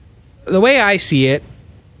the way I see it,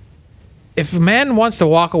 if a man wants to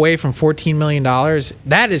walk away from $14 million,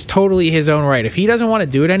 that is totally his own right. If he doesn't want to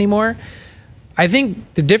do it anymore, I think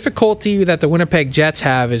the difficulty that the Winnipeg Jets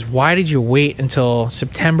have is why did you wait until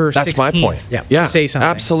September 16th That's my point. to say something?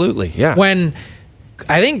 Absolutely. Yeah. When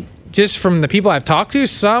I think just from the people I've talked to,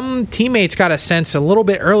 some teammates got a sense a little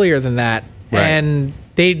bit earlier than that, Right. and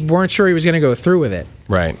they weren't sure he was going to go through with it.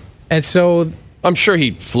 Right. And so I'm sure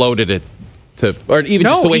he floated it to, or even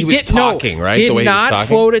just the way he was talking, right? He the way did he was not talking.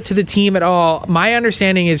 float it to the team at all. My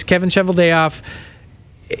understanding is Kevin Cheveldayoff,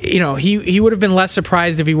 he would have been less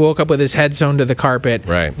surprised if he woke up with his head sewn to the carpet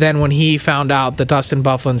Right. than when he found out that Dustin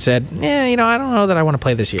Bufflin said, I don't know that I want to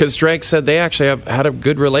play this year. Because Drake said they actually have had a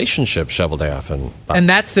good relationship, Cheveldayoff and Bufflin. And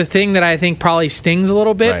that's the thing that I think probably stings a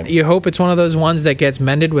little bit. Right. You hope it's one of those ones that gets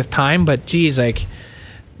mended with time, but geez, like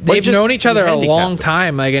Well, they've just known each other a handicapped long it.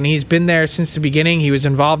 time, like, and he's been there since the beginning. He was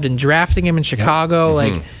involved in drafting him in Chicago.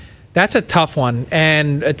 Mm-hmm. Like, that's a tough one,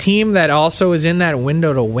 and a team that also is in that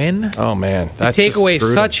window to win. Oh man, that's Take just away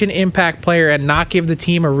screwed such him. an impact player and not give the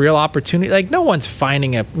team a real opportunity. Like, no one's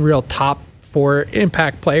finding a real top 4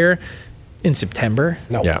 impact player in September.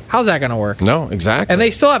 No. Yeah. How's that going to work? No, exactly. And they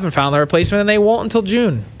still haven't found the replacement, and they won't until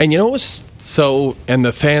June. And you know what was so? And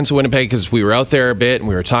the fans of Winnipeg, because we were out there a bit and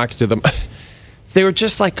we were talking to them, they were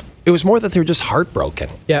just like, it was more that they were just heartbroken.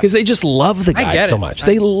 Yeah. Because they just love the I guy get so it. much.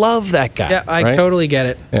 They love that guy. Yeah, I right? totally get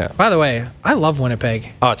it. Yeah. By the way, I love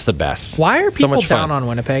Winnipeg. Oh, it's the best. Why are So people much fun. down on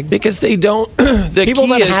Winnipeg? Because they don't. The People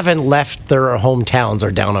key that is, haven't left their hometowns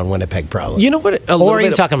are down on Winnipeg, probably. You know what? Or are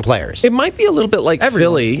you talking players? It might be a little bit like Everyone.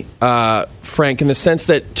 Philly, Frank, in the sense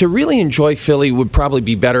that to really enjoy Philly would probably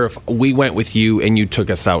be better if we went with you and you took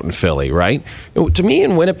us out in Philly, right? To me,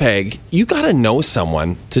 in Winnipeg, you got to know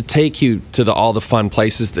someone to take you to all the fun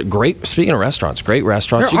places. That great. Speaking of restaurants, great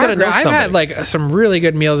restaurants. You got to know I've somebody. had like some really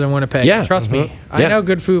good meals in Winnipeg. Yeah. Trust me. I Yeah. know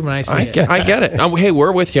good food when I see it. I get it. Hey,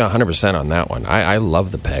 we're with you 100% on that one. I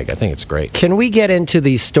love the Peg. I think it's great. Can we get into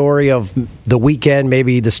the story of the weekend,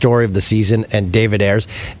 maybe the story of the season, and David Ayres?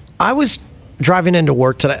 I was driving into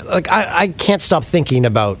work today. Like I can't stop thinking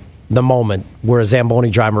about the moment where a Zamboni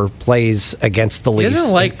driver plays against the He Leafs.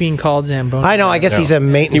 doesn't like being called Zamboni. I know. I guess he's a He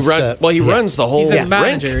maintenance. runs the whole He's a rink.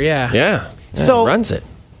 manager, yeah. Yeah. So- he runs it.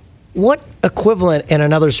 What equivalent in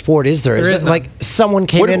another sport is there? Is There it is none. like someone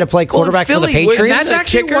came in to play quarterback for the Philly, Patriots? That's the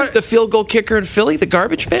actually kicker, what- the field goal kicker in Philly, the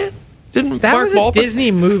garbage man. Didn't That Mark was a Wahlberg-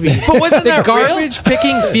 Disney movie. But wasn't the that real? garbage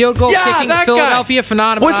picking, field goal Yeah, kicking that guy. Philadelphia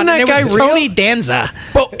phenomenon? Wasn't that and it guy was real? Tony Danza.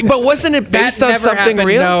 But wasn't it based That on never something happened.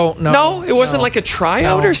 real? No, it wasn't no. like a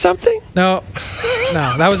tryout No. or something. No,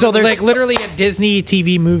 that was So there's- like literally a Disney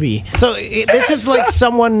TV movie. So this is like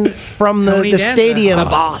someone from Tony the Danza, stadium the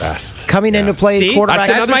boss. coming in to play See? quarterback.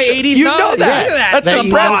 That's my 80s You know knowledge. that. Look at That's that you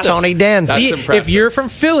impressive. know Tony Danza. That's See, impressive. if you're from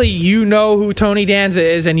Philly, you know who Tony Danza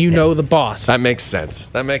is, and you know the boss. That makes sense.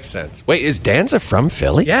 Wait, is Danza from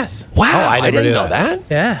Philly? Yes. Wow, Oh, I I never didn't knew know that.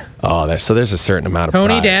 Yeah. Oh, so there's a certain amount of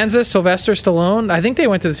Tony pride. Danza, Sylvester Stallone. I think they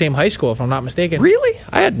went to the same high school, if I'm not mistaken. Really?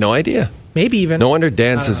 I had no idea. Maybe even. No wonder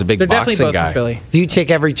Danza's a big They're definitely boxing both guy. from Philly. Do you take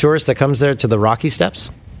every tourist that comes there to the Rocky Steps?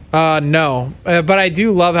 No, but I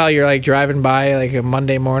do love how you're like driving by like a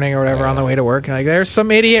Monday morning or whatever on the way to work, and like there's some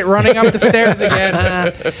idiot running up the stairs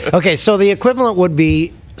again. Okay, so the equivalent would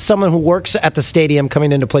be someone who works at the stadium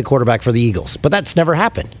coming in to play quarterback for the Eagles, but that's never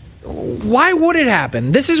happened. Why would it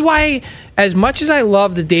happen? This is why, as much as I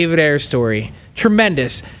love the David Ayres story,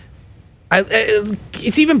 tremendous.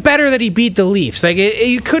 It's even better that he beat the Leafs. Like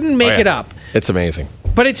you couldn't make it up. It's amazing.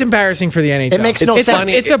 But it's embarrassing for the NHL. It makes no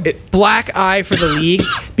sense. It's a black eye for the league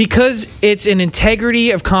because it's an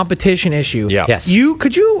integrity of competition issue. Yeah. Yes.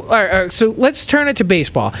 So let's turn it to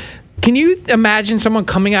baseball. Can you imagine someone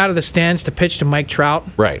coming out of the stands to pitch to Mike Trout?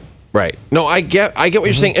 Right. No, I get what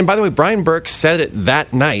you're saying. And by the way, Brian Burke said it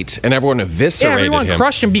that night, and everyone Yeah, eviscerated everyone him.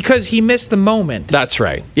 crushed him because he missed the moment. That's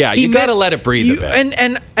right. Yeah, He you got to missed- let it breathe a bit.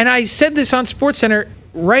 And I said this on SportsCenter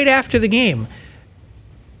right after the game.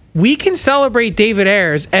 We can celebrate David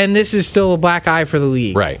Ayres, and this is still a black eye for the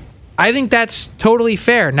league. Right. I think that's totally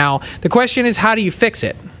fair. Now, the question is, how do you fix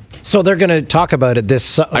it? So they're going to talk about it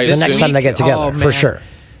the next time they get together, for sure.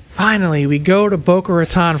 Finally, we go to Boca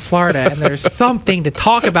Raton, Florida, and there's something to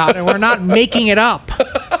talk about, and we're not making it up.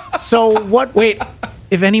 So what? Wait,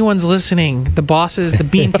 if anyone's listening, the bosses, the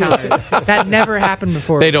bean counters, that never happened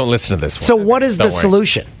before. They don't listen to this one. So what is the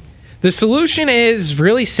solution? The solution is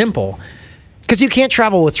really simple. Because you can't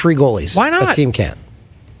travel with 3 goalies. Why not? A team can't.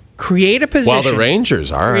 Create a position. Well, the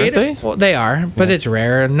Rangers are, aren't they? Well, they are, but it's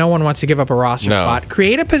rare, and no one wants to give up a roster spot.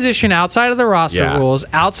 Create a position outside of the roster rules,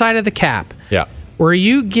 outside of the cap. Yeah. Where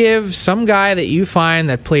you give some guy that you find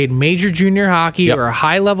that played major junior hockey or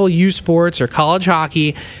high-level U sports or college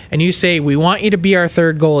hockey, and you say, we want you to be our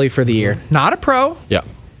third goalie for the year. Not a pro. Yeah.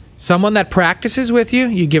 Someone that practices with you,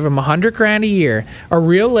 you give him $100,000 a year, a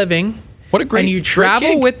real living. What a great and you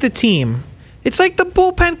travel with the team. It's like the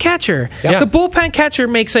bullpen catcher. Yeah. The bullpen catcher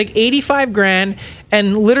makes like $85,000,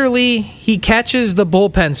 and literally he catches the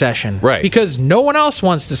bullpen session. Right. Because no one else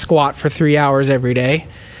wants to squat for 3 hours every day.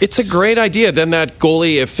 It's a great idea. Then that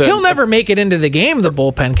goalie, if he'll never make it into the game, the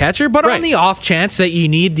bullpen catcher, but on the off chance that you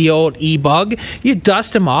need the old e-bug, you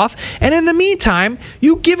dust him off, and in the meantime,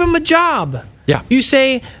 you give him a job. Yeah. You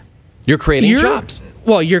say, you're creating jobs.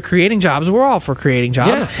 Well, you're creating jobs. We're all for creating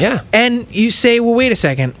jobs. Yeah. And you say, well, wait a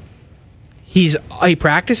second. He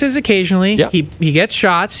practices occasionally. Yep. He gets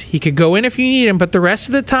shots. He could go in if you need him, but the rest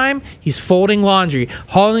of the time, he's folding laundry,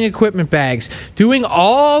 hauling equipment bags, doing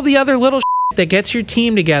all the other little that gets your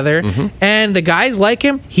team together. And the guys like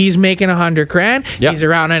him. He's making $100,000. Yep. He's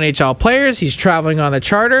around NHL players. He's traveling on the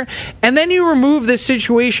charter. And then you remove this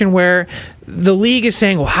situation where the league is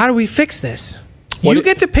saying, well, how do we fix this? You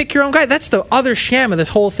get to pick your own guy. That's the other sham of this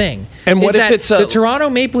whole thing. And what if it's the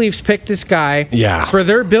Toronto Maple Leafs picked this guy for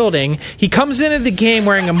their building? He comes into the game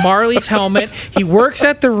wearing a Marlies helmet. He works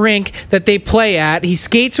at the rink that they play at. He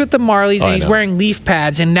skates with the Marlies, and he's wearing Leaf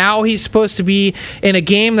pads. And now he's supposed to be in a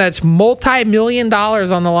game that's multi-million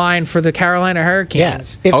dollars on the line for the Carolina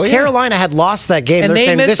Hurricanes. Yeah. If Carolina had lost that game, and they're they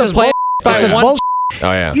saying missed this is play by this is one. bullshit.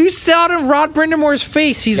 Oh, yeah. You saw it in Rod Brindamore's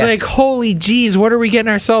face. He's like, holy jeez, what are we getting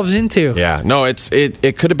ourselves into? Yeah. No, it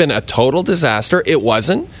could have been a total disaster. It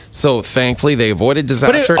wasn't. So thankfully they avoided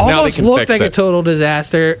disaster. But it now almost they can looked fix like a total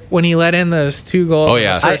disaster when he let in those 2 goals. Oh,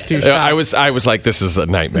 yeah. The first 2 shots. I was like, this is a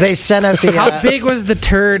nightmare. They sent out the... How big was the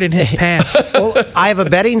turd in his pants? Well, I have a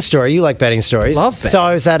betting story. You like betting stories. Love betting. So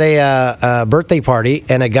I was at a birthday party,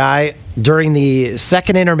 and a guy, during the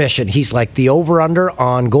second intermission, he's like, the over-under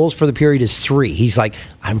on goals for the period is 3. He's like,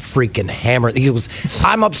 I'm freaking hammered. He goes,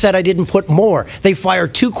 I'm upset I didn't put more. They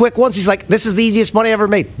fired 2 quick ones. He's like, this is the easiest money I ever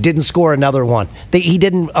made. Didn't score another one. He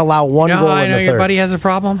didn't allow one goal I in know the your third. buddy has a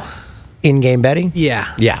problem. In-game betting?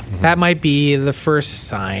 Yeah. Yeah. That might be the first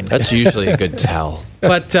sign. That's usually a good tell.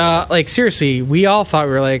 But, seriously, we all thought,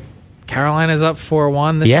 we were like, Carolina's up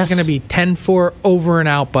 4-1. This is going to be 10-4 over and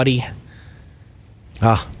out, buddy.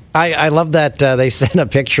 I love that they sent a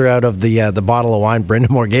picture out of the bottle of wine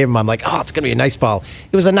Brindamore gave him. I'm like, oh, it's going to be a nice bottle.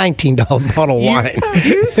 It was a $19 bottle of wine.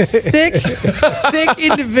 You sick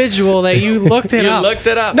individual that you looked it up. You looked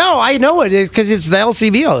it up. No, I know it because it's the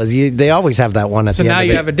LCBO. They always have that one at so the end. now of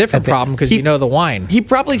you the, have a different problem because you know the wine. He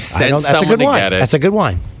probably sent that's someone a good to wine. get it. That's a good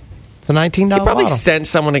wine. It's a $19 He probably bottle. sent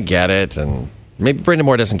someone to get it, and maybe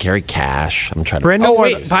Brindamore doesn't carry cash. I'm trying to... Brindamore, Oh,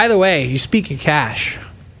 wait, by the way, you speak of cash.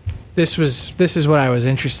 This is what I was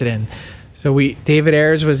interested in. So David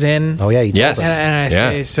Ayres was in. Oh, yeah, you told us. And I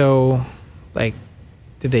say, so, like,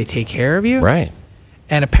 did they take care of you? Right.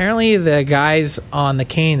 And apparently the guys on the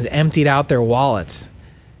Canes emptied out their wallets.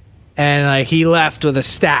 And, like, he left with a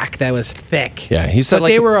stack that was thick. Yeah, he said, but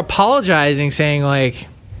like, they were apologizing, saying, like...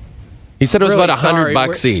 He said it was really about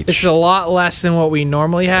 $100 each. It's a lot less than what we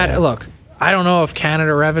normally had. Yeah. Look, I don't know if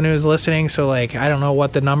Canada Revenue is listening, so, like, I don't know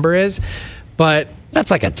what the number is. But... That's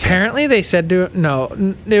like a tip. Apparently they said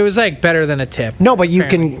no, it was like better than a tip. No, but you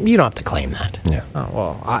don't have to claim that. Yeah. Oh,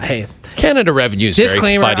 well, hey. Canada Revenue is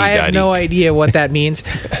disclaimer, very fuddy-duddy. I have no idea what that means.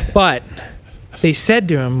 But they said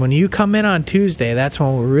to him, when you come in on Tuesday, that's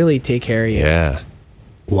when we'll really take care of you. Yeah.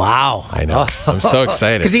 Wow. I know. I'm so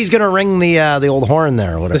excited. Because he's going to ring the old horn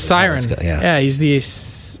there or whatever. The siren. Yeah, he's the...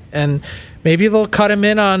 And... Maybe they'll cut him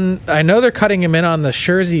in on... I know they're cutting him in on the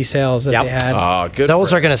Scherzi sales that they had. Oh, good.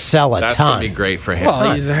 Those are going to sell a That's ton. That's going to be great for him.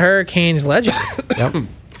 Well, he's a Hurricanes legend. Yep.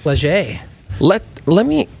 Leger. Let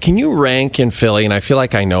me... Can you rank in Philly, and I feel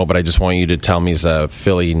like I know, but I just want you to tell me as a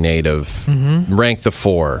Philly native, rank the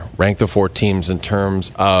 4 teams in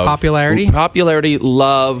terms of... Popularity,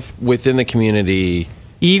 love within the community...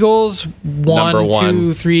 Eagles, Number 1,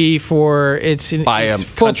 2, 3, 4. It's by a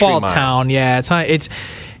football country mile. town. Yeah, it's not...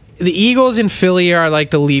 the Eagles in Philly are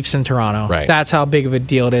like the Leafs in Toronto. Right. That's how big of a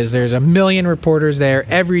deal it is. There's a million reporters there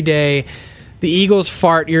every day. The Eagles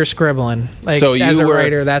fart, you're scribbling. Like, So as you a were-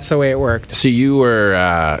 writer, that's the way it worked. So you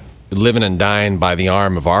were living and dying by the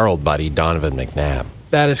arm of our old buddy, Donovan McNabb.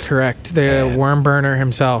 That is correct. The Man. worm burner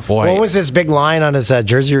himself. Boy. What was his big line on his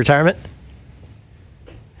jersey retirement?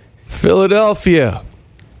 Philadelphia,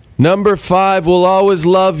 number 5 will always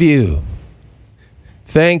love you.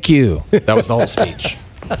 Thank you. That was the whole speech.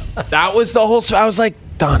 That was the whole. I was like,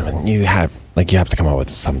 Donovan, you have to come up with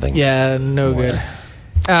something. Yeah, no good.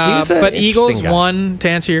 He's an But interesting Eagles guy. 1, to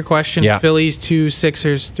answer your question. Yeah. Phillies 2,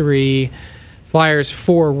 Sixers 3, Flyers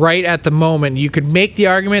 4. Right at the moment, you could make the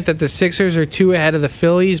argument that the Sixers are 2 ahead of the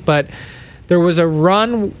Phillies, but there was a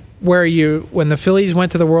run where when the Phillies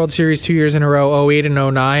went to the World Series 2 years in a row, 08 and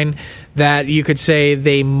 09, that you could say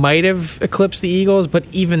they might have eclipsed the Eagles, but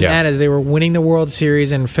even then, as they were winning the World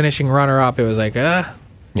Series and finishing runner-up, it was like, kind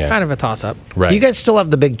of a toss-up. Right. Do you guys still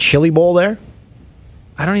have the big chili bowl there?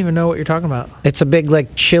 I don't even know what you're talking about. It's a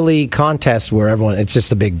big chili contest where it's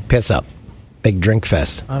just a big piss up, big drink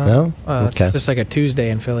fest. I don't know. It's just like a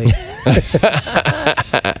Tuesday in Philly.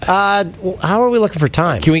 How are we looking for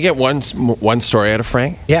time? Can we get one story out of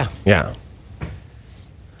Frank? Yeah. Yeah.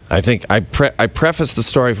 I think I preface the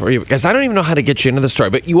story for you because I don't even know how to get you into the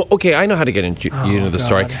story. But I know how to get you into the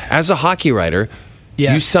story. As a hockey writer,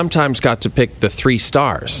 you sometimes got to pick the 3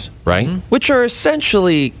 stars, right? Mm-hmm. Which are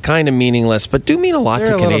essentially kind of meaningless, but do mean a lot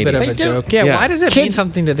They're to Canadians. They're a little bit of a joke. Yeah, why does it mean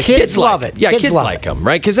something to the kids? Kids love it. Yeah, kids love like them,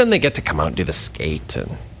 right? Because then they get to come out and do the skate,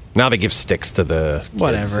 and now they give sticks to the kids.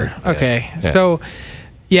 Whatever. And, okay. So,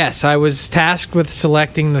 yes, I was tasked with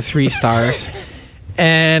selecting the 3 stars.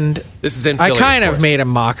 And this is in Philly, I kind of made a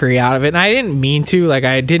mockery out of it, and I didn't mean to. Like,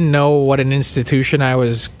 I didn't know what an institution I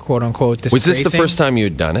was, quote unquote, disgracing. Was this the first time you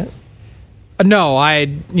had done it? No,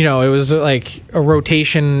 it was like a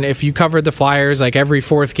rotation. If you covered the Flyers, like every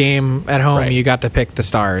 4th game at home, you got to pick the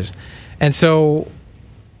stars. And so,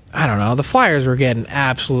 I don't know, the Flyers were getting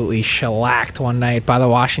absolutely shellacked one night by the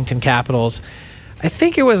Washington Capitals. I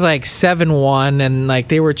think it was like 7-1, and like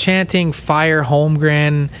they were chanting "Fire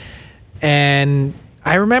Holmgren," and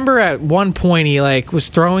I remember at one point he was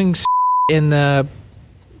throwing in the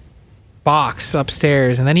box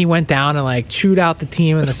upstairs, and then he went down and chewed out the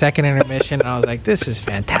team in the second intermission, and I was like, this is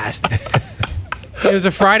fantastic. It was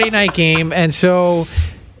a Friday night game, and so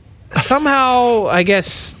somehow, I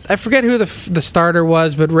guess, I forget who the starter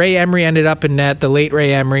was, but Ray Emery ended up in net, the late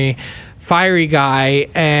Ray Emery, fiery guy,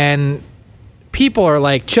 and people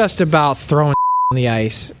are just about throwing on the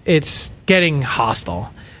ice. It's getting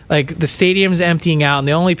hostile. The stadium's emptying out, and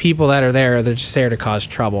the only people that are there, they're just there to cause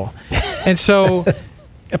trouble. And so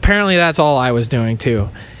apparently that's all I was doing too.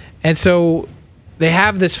 And so they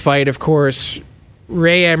have this fight, of course.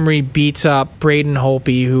 Ray Emery beats up Braden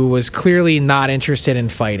Holtby, who was clearly not interested in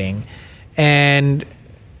fighting. And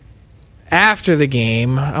after the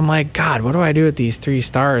game, I'm like, God, what do I do with these 3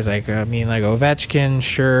 stars? Ovechkin,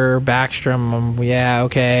 sure, Backstrom, yeah,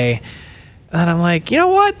 okay. And I'm like, you know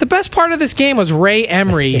what? The best part of this game was Ray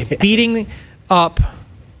Emery beating up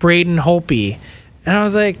Braden Holtby. And I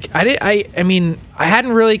was like, I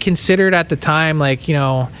hadn't really considered at the time, and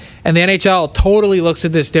the NHL totally looks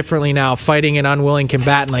at this differently now, fighting an unwilling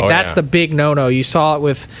combatant. That's the big no-no. You saw it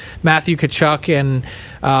with Matthew Tkachuk and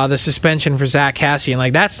the suspension for Zach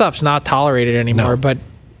Kassian. That stuff's not tolerated anymore. No. But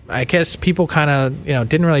I guess people kind of,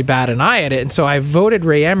 didn't really bat an eye at it. And so I voted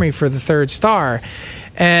Ray Emery for the 3rd star.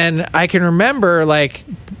 And I can remember,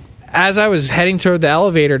 as I was heading toward the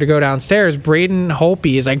elevator to go downstairs, Braden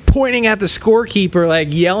Holtby is pointing at the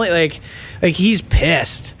scorekeeper, yelling, he's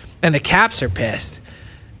pissed, and the Caps are pissed.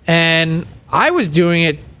 And I was doing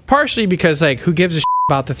it partially because who gives a shit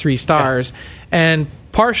about the 3 stars, and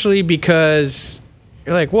partially because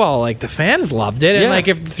you're the fans loved it, and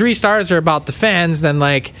if the 3 stars are about the fans, then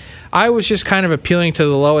I was just kind of appealing to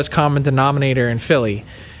the lowest common denominator in Philly,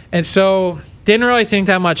 and so. Didn't really think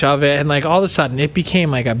that much of it, and all of a sudden it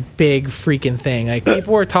became a big freaking thing.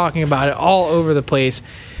 People were talking about it all over the place,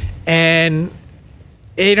 and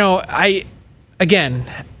I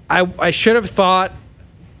should have thought,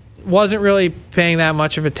 wasn't really paying that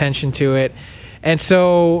much of attention to it, and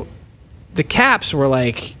so the Caps were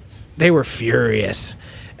they were furious,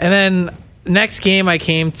 and then next game I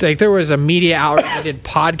came to, there was a media outlet. I did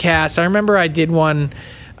podcasts. I remember I did one.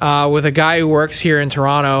 With a guy who works here in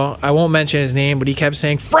Toronto. I won't mention his name, but he kept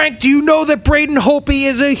saying, Frank, do you know that Braden Holtby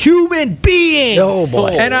is a human being? Oh,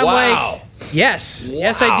 boy. And I'm yes,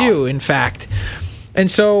 I do, in fact. And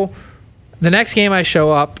so the next game I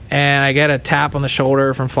show up and I get a tap on the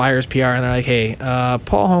shoulder from Flyers PR, and they're like, hey,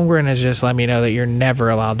 Paul Holmgren has just let me know that you're never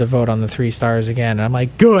allowed to vote on the 3 stars again. And I'm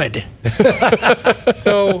like, good.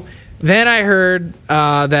 So then I heard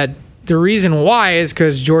that the reason why is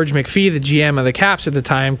because George McPhee, the GM of the Caps at the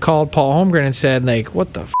time, called Paul Holmgren and said, like,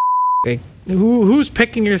 what the f***? Like, who's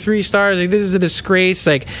picking your 3 stars? Like, this is a disgrace.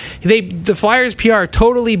 Like, the Flyers PR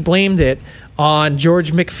totally blamed it on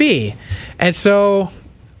George McPhee. And so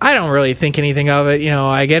I don't really think anything of it. You know,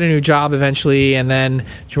 I get a new job eventually, and then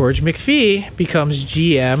George McPhee becomes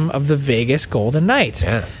GM of the Vegas Golden Knights.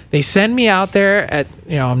 Yeah. They send me out there at,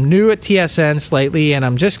 I'm new at TSN slightly, and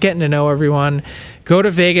I'm just getting to know everyone. Go to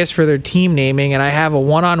Vegas for their team naming, and I have a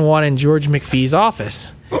one-on-one in George McPhee's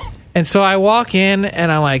office. And so I walk in,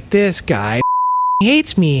 and I'm like, this guy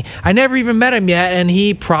hates me. I never even met him yet, and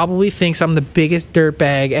he probably thinks I'm the biggest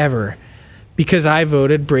dirtbag ever because I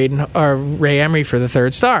voted Ray Emery for the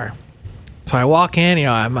 3rd star. So I walk in,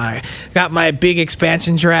 I got my big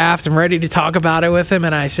expansion draft. I'm ready to talk about it with him,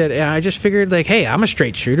 and I said, I just figured, like, hey, I'm a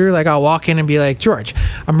straight shooter. Like, I'll walk in and be like, George,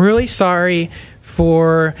 I'm really sorry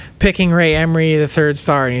for picking Ray Emery the 3rd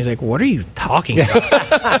star. And he's like, what are you talking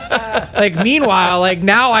about? Like, meanwhile, like,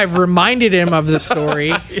 now I've reminded him of the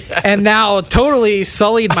story and now totally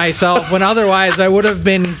sullied myself when otherwise I would have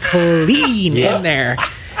been clean in there.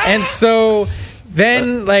 And so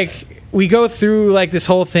then, like, we go through, like, this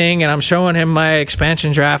whole thing, and I'm showing him my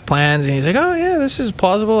expansion draft plans, and he's like, oh, yeah, this is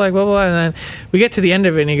plausible, like, blah, blah. And then we get to the end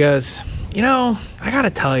of it, and he goes, I got to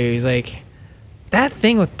tell you, he's like, that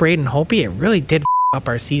thing with Braden Holtby, it really did up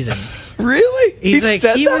our season. Really? He's like,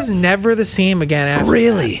 he was never the same again after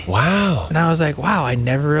that. Wow. And I was like, wow, I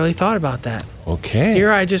never really thought about that. Okay.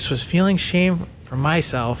 Here I just was feeling shame for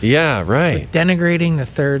myself. Yeah, right. Denigrating the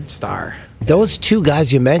 3rd star. Those 2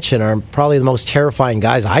 guys you mentioned are probably the most terrifying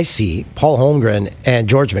guys I see, Paul Holmgren and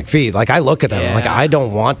George McPhee. Like, I look at them, I'm like, I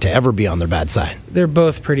don't want to ever be on their bad side. They're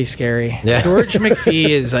both pretty scary. Yeah. George McPhee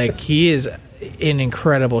is like, he is in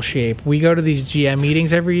incredible shape. We go to these GM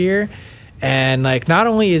meetings every year, and, like, not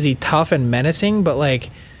only is he tough and menacing, but, like,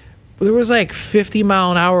 there was, like,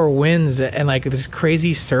 50-mile-an-hour winds and, like, this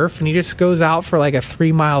crazy surf, and he just goes out for, like, a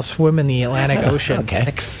 3-mile swim in the Atlantic Ocean. Okay.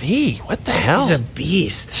 McPhee, what the hell? He's a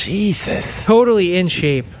beast. Jesus. Totally in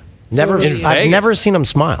shape. I've never seen him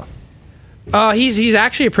smile. He's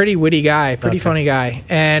actually a pretty witty guy, pretty funny guy.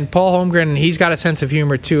 And Paul Holmgren, he's got a sense of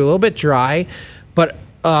humor, too. A little bit dry, but,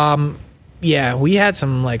 yeah, we had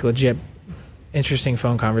some, like, legit interesting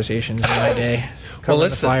phone conversations in my day. Well,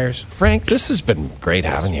 listen, the Flyers. Frank, this has been great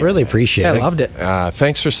having you. Really appreciate it. I loved it.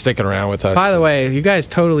 Thanks for sticking around with us. By the way, you guys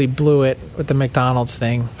totally blew it with the McDonald's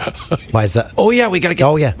thing. Why is that? Oh, yeah, we got to get...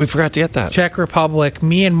 Oh, yeah. We forgot to get that. Czech Republic,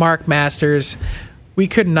 me and Mark Masters, we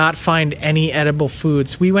could not find any edible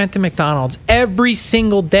foods. We went to McDonald's every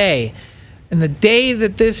single day. And the day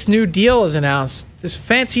that this new deal is announced, this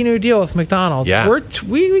fancy new deal with McDonald's,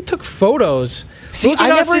 we took photos. See, Look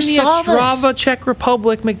at I us never in the saw Ostrava, Czech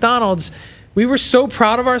Republic, McDonald's. We were so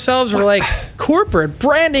proud of ourselves. We're like, corporate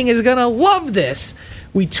branding is going to love this.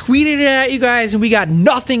 We tweeted it at you guys, and we got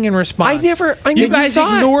nothing in response. You guys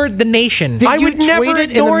ignored the nation. Did you tweet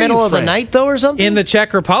it in the middle of the night, though, or something? In the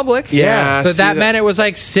Czech Republic? Yeah. But that meant it was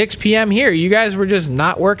like 6 p.m. here. You guys were just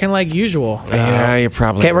not working like usual. Yeah, you're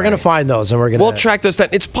probably Okay, we're going to find those, and we'll track those down.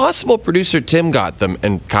 It's possible producer Tim got them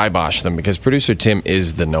and kiboshed them, because producer Tim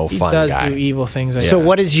is the no-fun guy. He does do evil things. So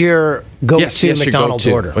what is your go-to McDonald's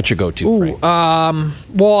order? What's your go-to, Frank?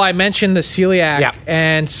 Well, I mentioned the celiac. Yeah.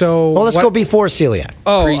 And so... Well, let's go before celiac.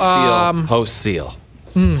 Pre-seal. Post-seal.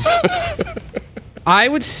 I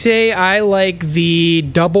would say I like the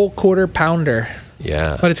double quarter pounder.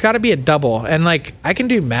 Yeah. But it's got to be a double. And, like, I can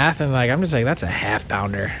do math, and, like, I'm just like, that's a half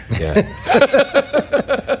pounder. Yeah.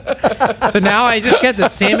 So now I just get the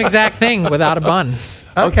same exact thing without a bun.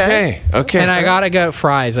 Okay. And I got to go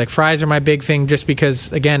fries. Like, fries are my big thing just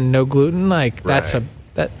because, again, no gluten. Like, that's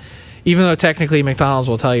even though technically McDonald's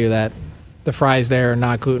will tell you that the fries there are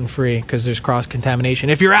not gluten-free because there's cross-contamination.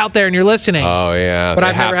 If you're out there and you're listening. Oh, yeah. But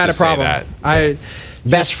I've never had a problem.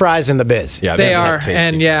 Best fries in the biz. Yeah, they are.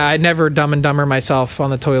 And, yeah, I never Dumb and Dumber myself on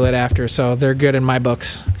the toilet after, so they're good in my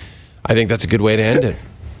books. I think that's a good way to end it.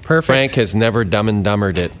 Perfect. Frank has never Dumb and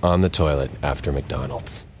Dumbered it on the toilet after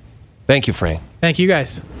McDonald's. Thank you, Frank. Thank you,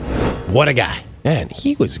 guys. What a guy. Man,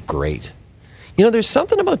 he was great. You know, there's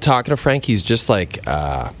something about talking to Frank. He's just like...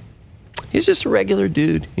 he's just a regular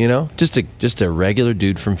dude, you know? Just a regular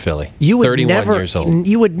dude from Philly. 31 years old.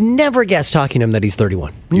 You would never guess talking to him that he's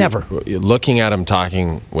 31. Never. Looking at him,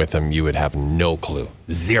 talking with him, you would have no clue.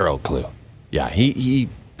 Zero clue. Yeah, he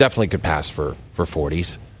definitely could pass for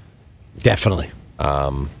 40s. Definitely.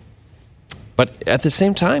 But at the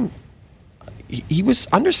same time, he was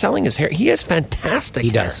underselling his hair. He has fantastic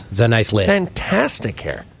hair. He does. It's a nice lid. Fantastic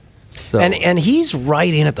hair. So, And he's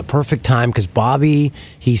right in at the perfect time because Bobby,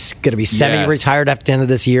 he's going to be semi-retired after the end of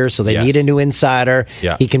this year, so they need a new insider.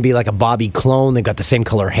 Yeah. He can be like a Bobby clone. They've got the same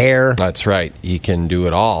color hair. That's right. He can do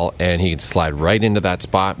it all, and he can slide right into that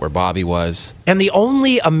spot where Bobby was. And the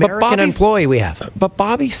only American employee we have. But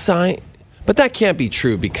Bobby signed... But that can't be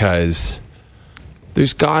true because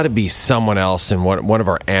there's got to be someone else in one of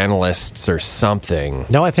our analysts or something.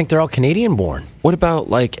 No, I think they're all Canadian-born. What about,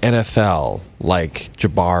 like, NFL, like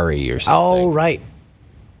Jabari or something? Oh, right.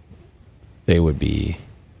 They would be...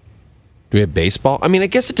 Do we have baseball? I mean, I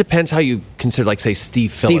guess it depends how you consider, like, say,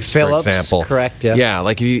 Steve Phillips, for example. Correct, yeah. Yeah,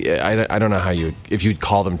 like, I don't know how if you'd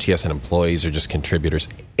call them TSN employees or just contributors.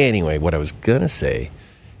 Anyway, what I was going to say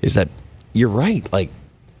is that you're right. Like,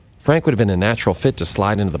 Frank would have been a natural fit to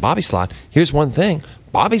slide into the Bobby slot. Here's one thing.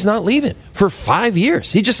 Bobby's not leaving for 5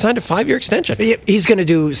 years. He just signed a 5-year extension. He's going to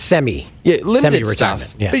do limited semi-retirement.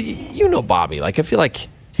 stuff. Yeah. But you know Bobby. Like, I feel like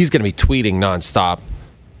he's going to be tweeting nonstop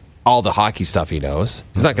all the hockey stuff he knows.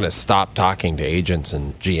 He's not going to stop talking to agents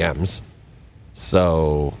and GMs.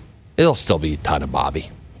 So it'll still be a ton of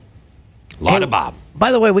Bobby. A lot of Bob.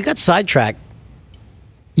 By the way, we got sidetracked.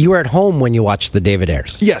 You were at home when you watched the David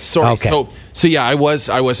Ayres. Yes, sorry. Okay. So yeah, I was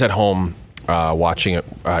at home watching it.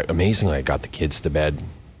 Amazingly, I got the kids to bed.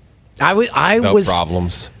 I No was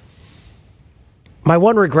problems. My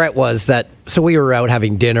one regret was that, so we were out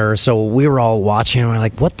having dinner, so we were all watching, and we're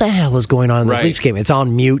like, what the hell is going on in this Right. Leafs game? It's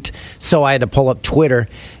on mute, so I had to pull up Twitter.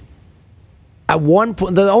 At one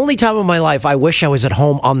point, the only time in my life I wish I was at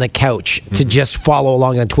home on the couch to just follow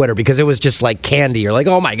along on Twitter, because it was just like candy. You're like,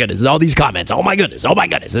 oh my goodness, all these comments, oh my goodness,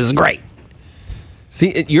 this is great.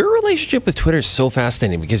 See, your relationship with Twitter is so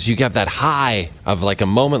fascinating because you have that high of like a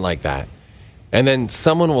moment like that, and then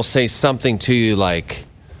someone will say something to you like,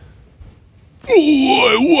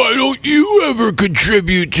 why don't you ever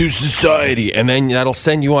contribute to society? And then that'll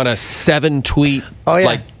send you on a 7-tweet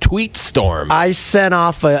tweet storm. I sent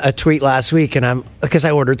off a tweet last week, and because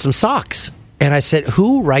I ordered some socks, and I said,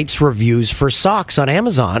 who writes reviews for socks on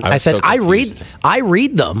Amazon? I said, so I confused.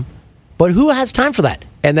 read them, but who has time for that?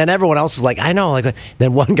 And then everyone else is like, I know. Like,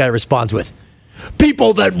 then one guy responds with,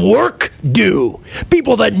 people that work do.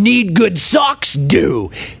 People that need good socks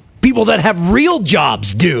do. People that have real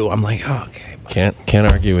jobs do. I'm like, oh, okay. Can't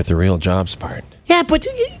argue with the real jobs part. Yeah, but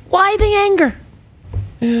why the anger?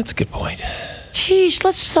 Yeah, that's a good point. Jeez,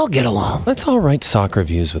 let's just all get along. Let's all write sock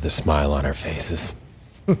reviews with a smile on our faces.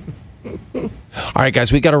 All right,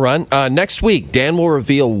 guys, we got to run. Next week, Dan will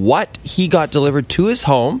reveal what he got delivered to his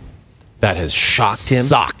home that has shocked him.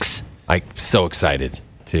 Socks. I'm so excited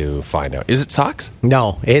to find out. Is it socks?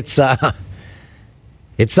 No, it's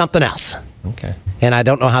something else. Okay. And I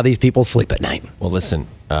don't know how these people sleep at night. Well, listen,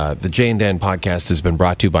 the Jay and Dan podcast has been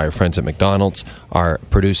brought to you by our friends at McDonald's. Our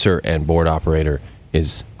producer and board operator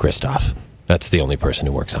is Christoph. That's the only person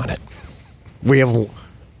who works on it. We have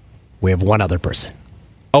one other person.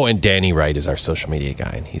 Oh, and Danny Wright is our social media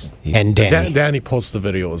guy. And he's And Danny. Danny posts the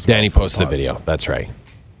video as well. Danny for posts the pods. video. That's right.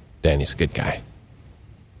 Danny's a good guy.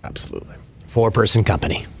 Absolutely. 4-person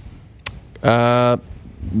company.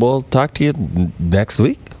 We'll talk to you next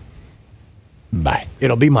week. Bye.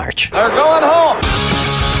 It'll be March. They're going home.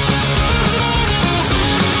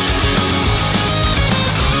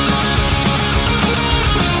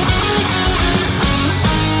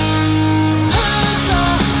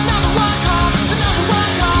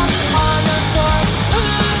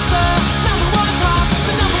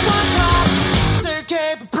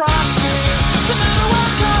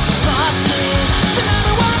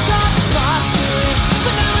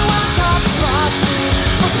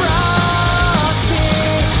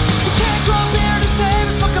 Can't grow beard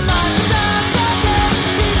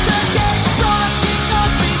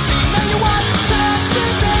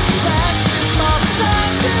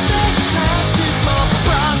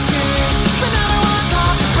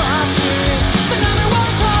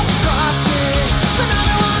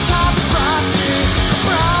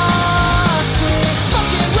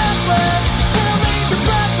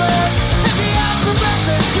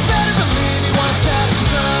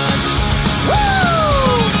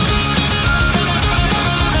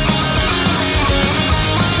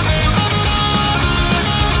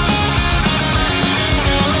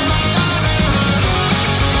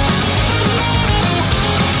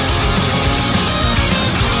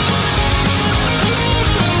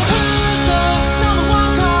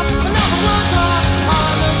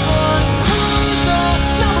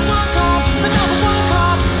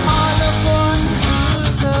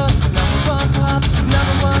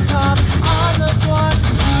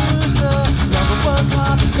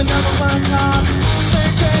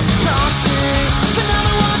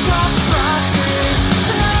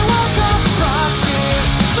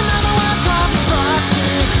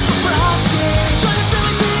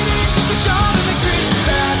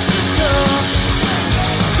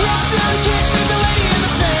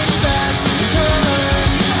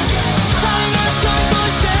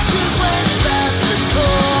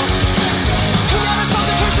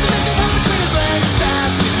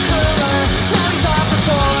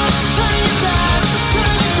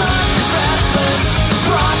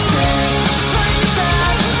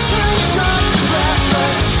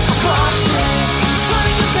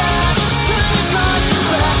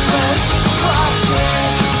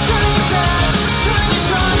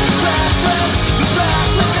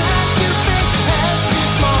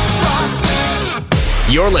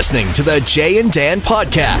You're listening to the Jay and Dan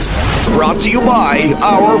Podcast. Brought to you by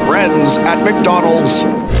our friends at McDonald's.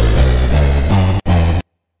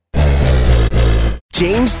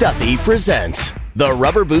 James Duthie presents the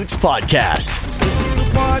Rubber Boots Podcast.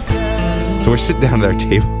 So we're sitting down at our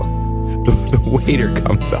table. The waiter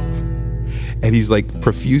comes up, and he's like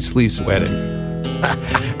profusely sweating.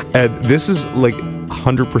 And this is like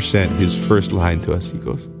 100% his first line to us. He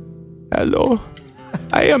goes, "Hello,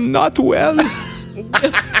 I am not well.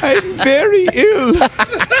 I'm very ill."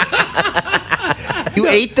 You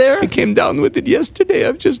ate there? I came down with it yesterday.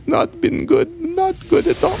 I've just not been good. Not good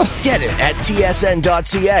at all. Get it at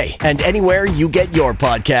tsn.ca and anywhere you get your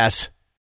podcasts.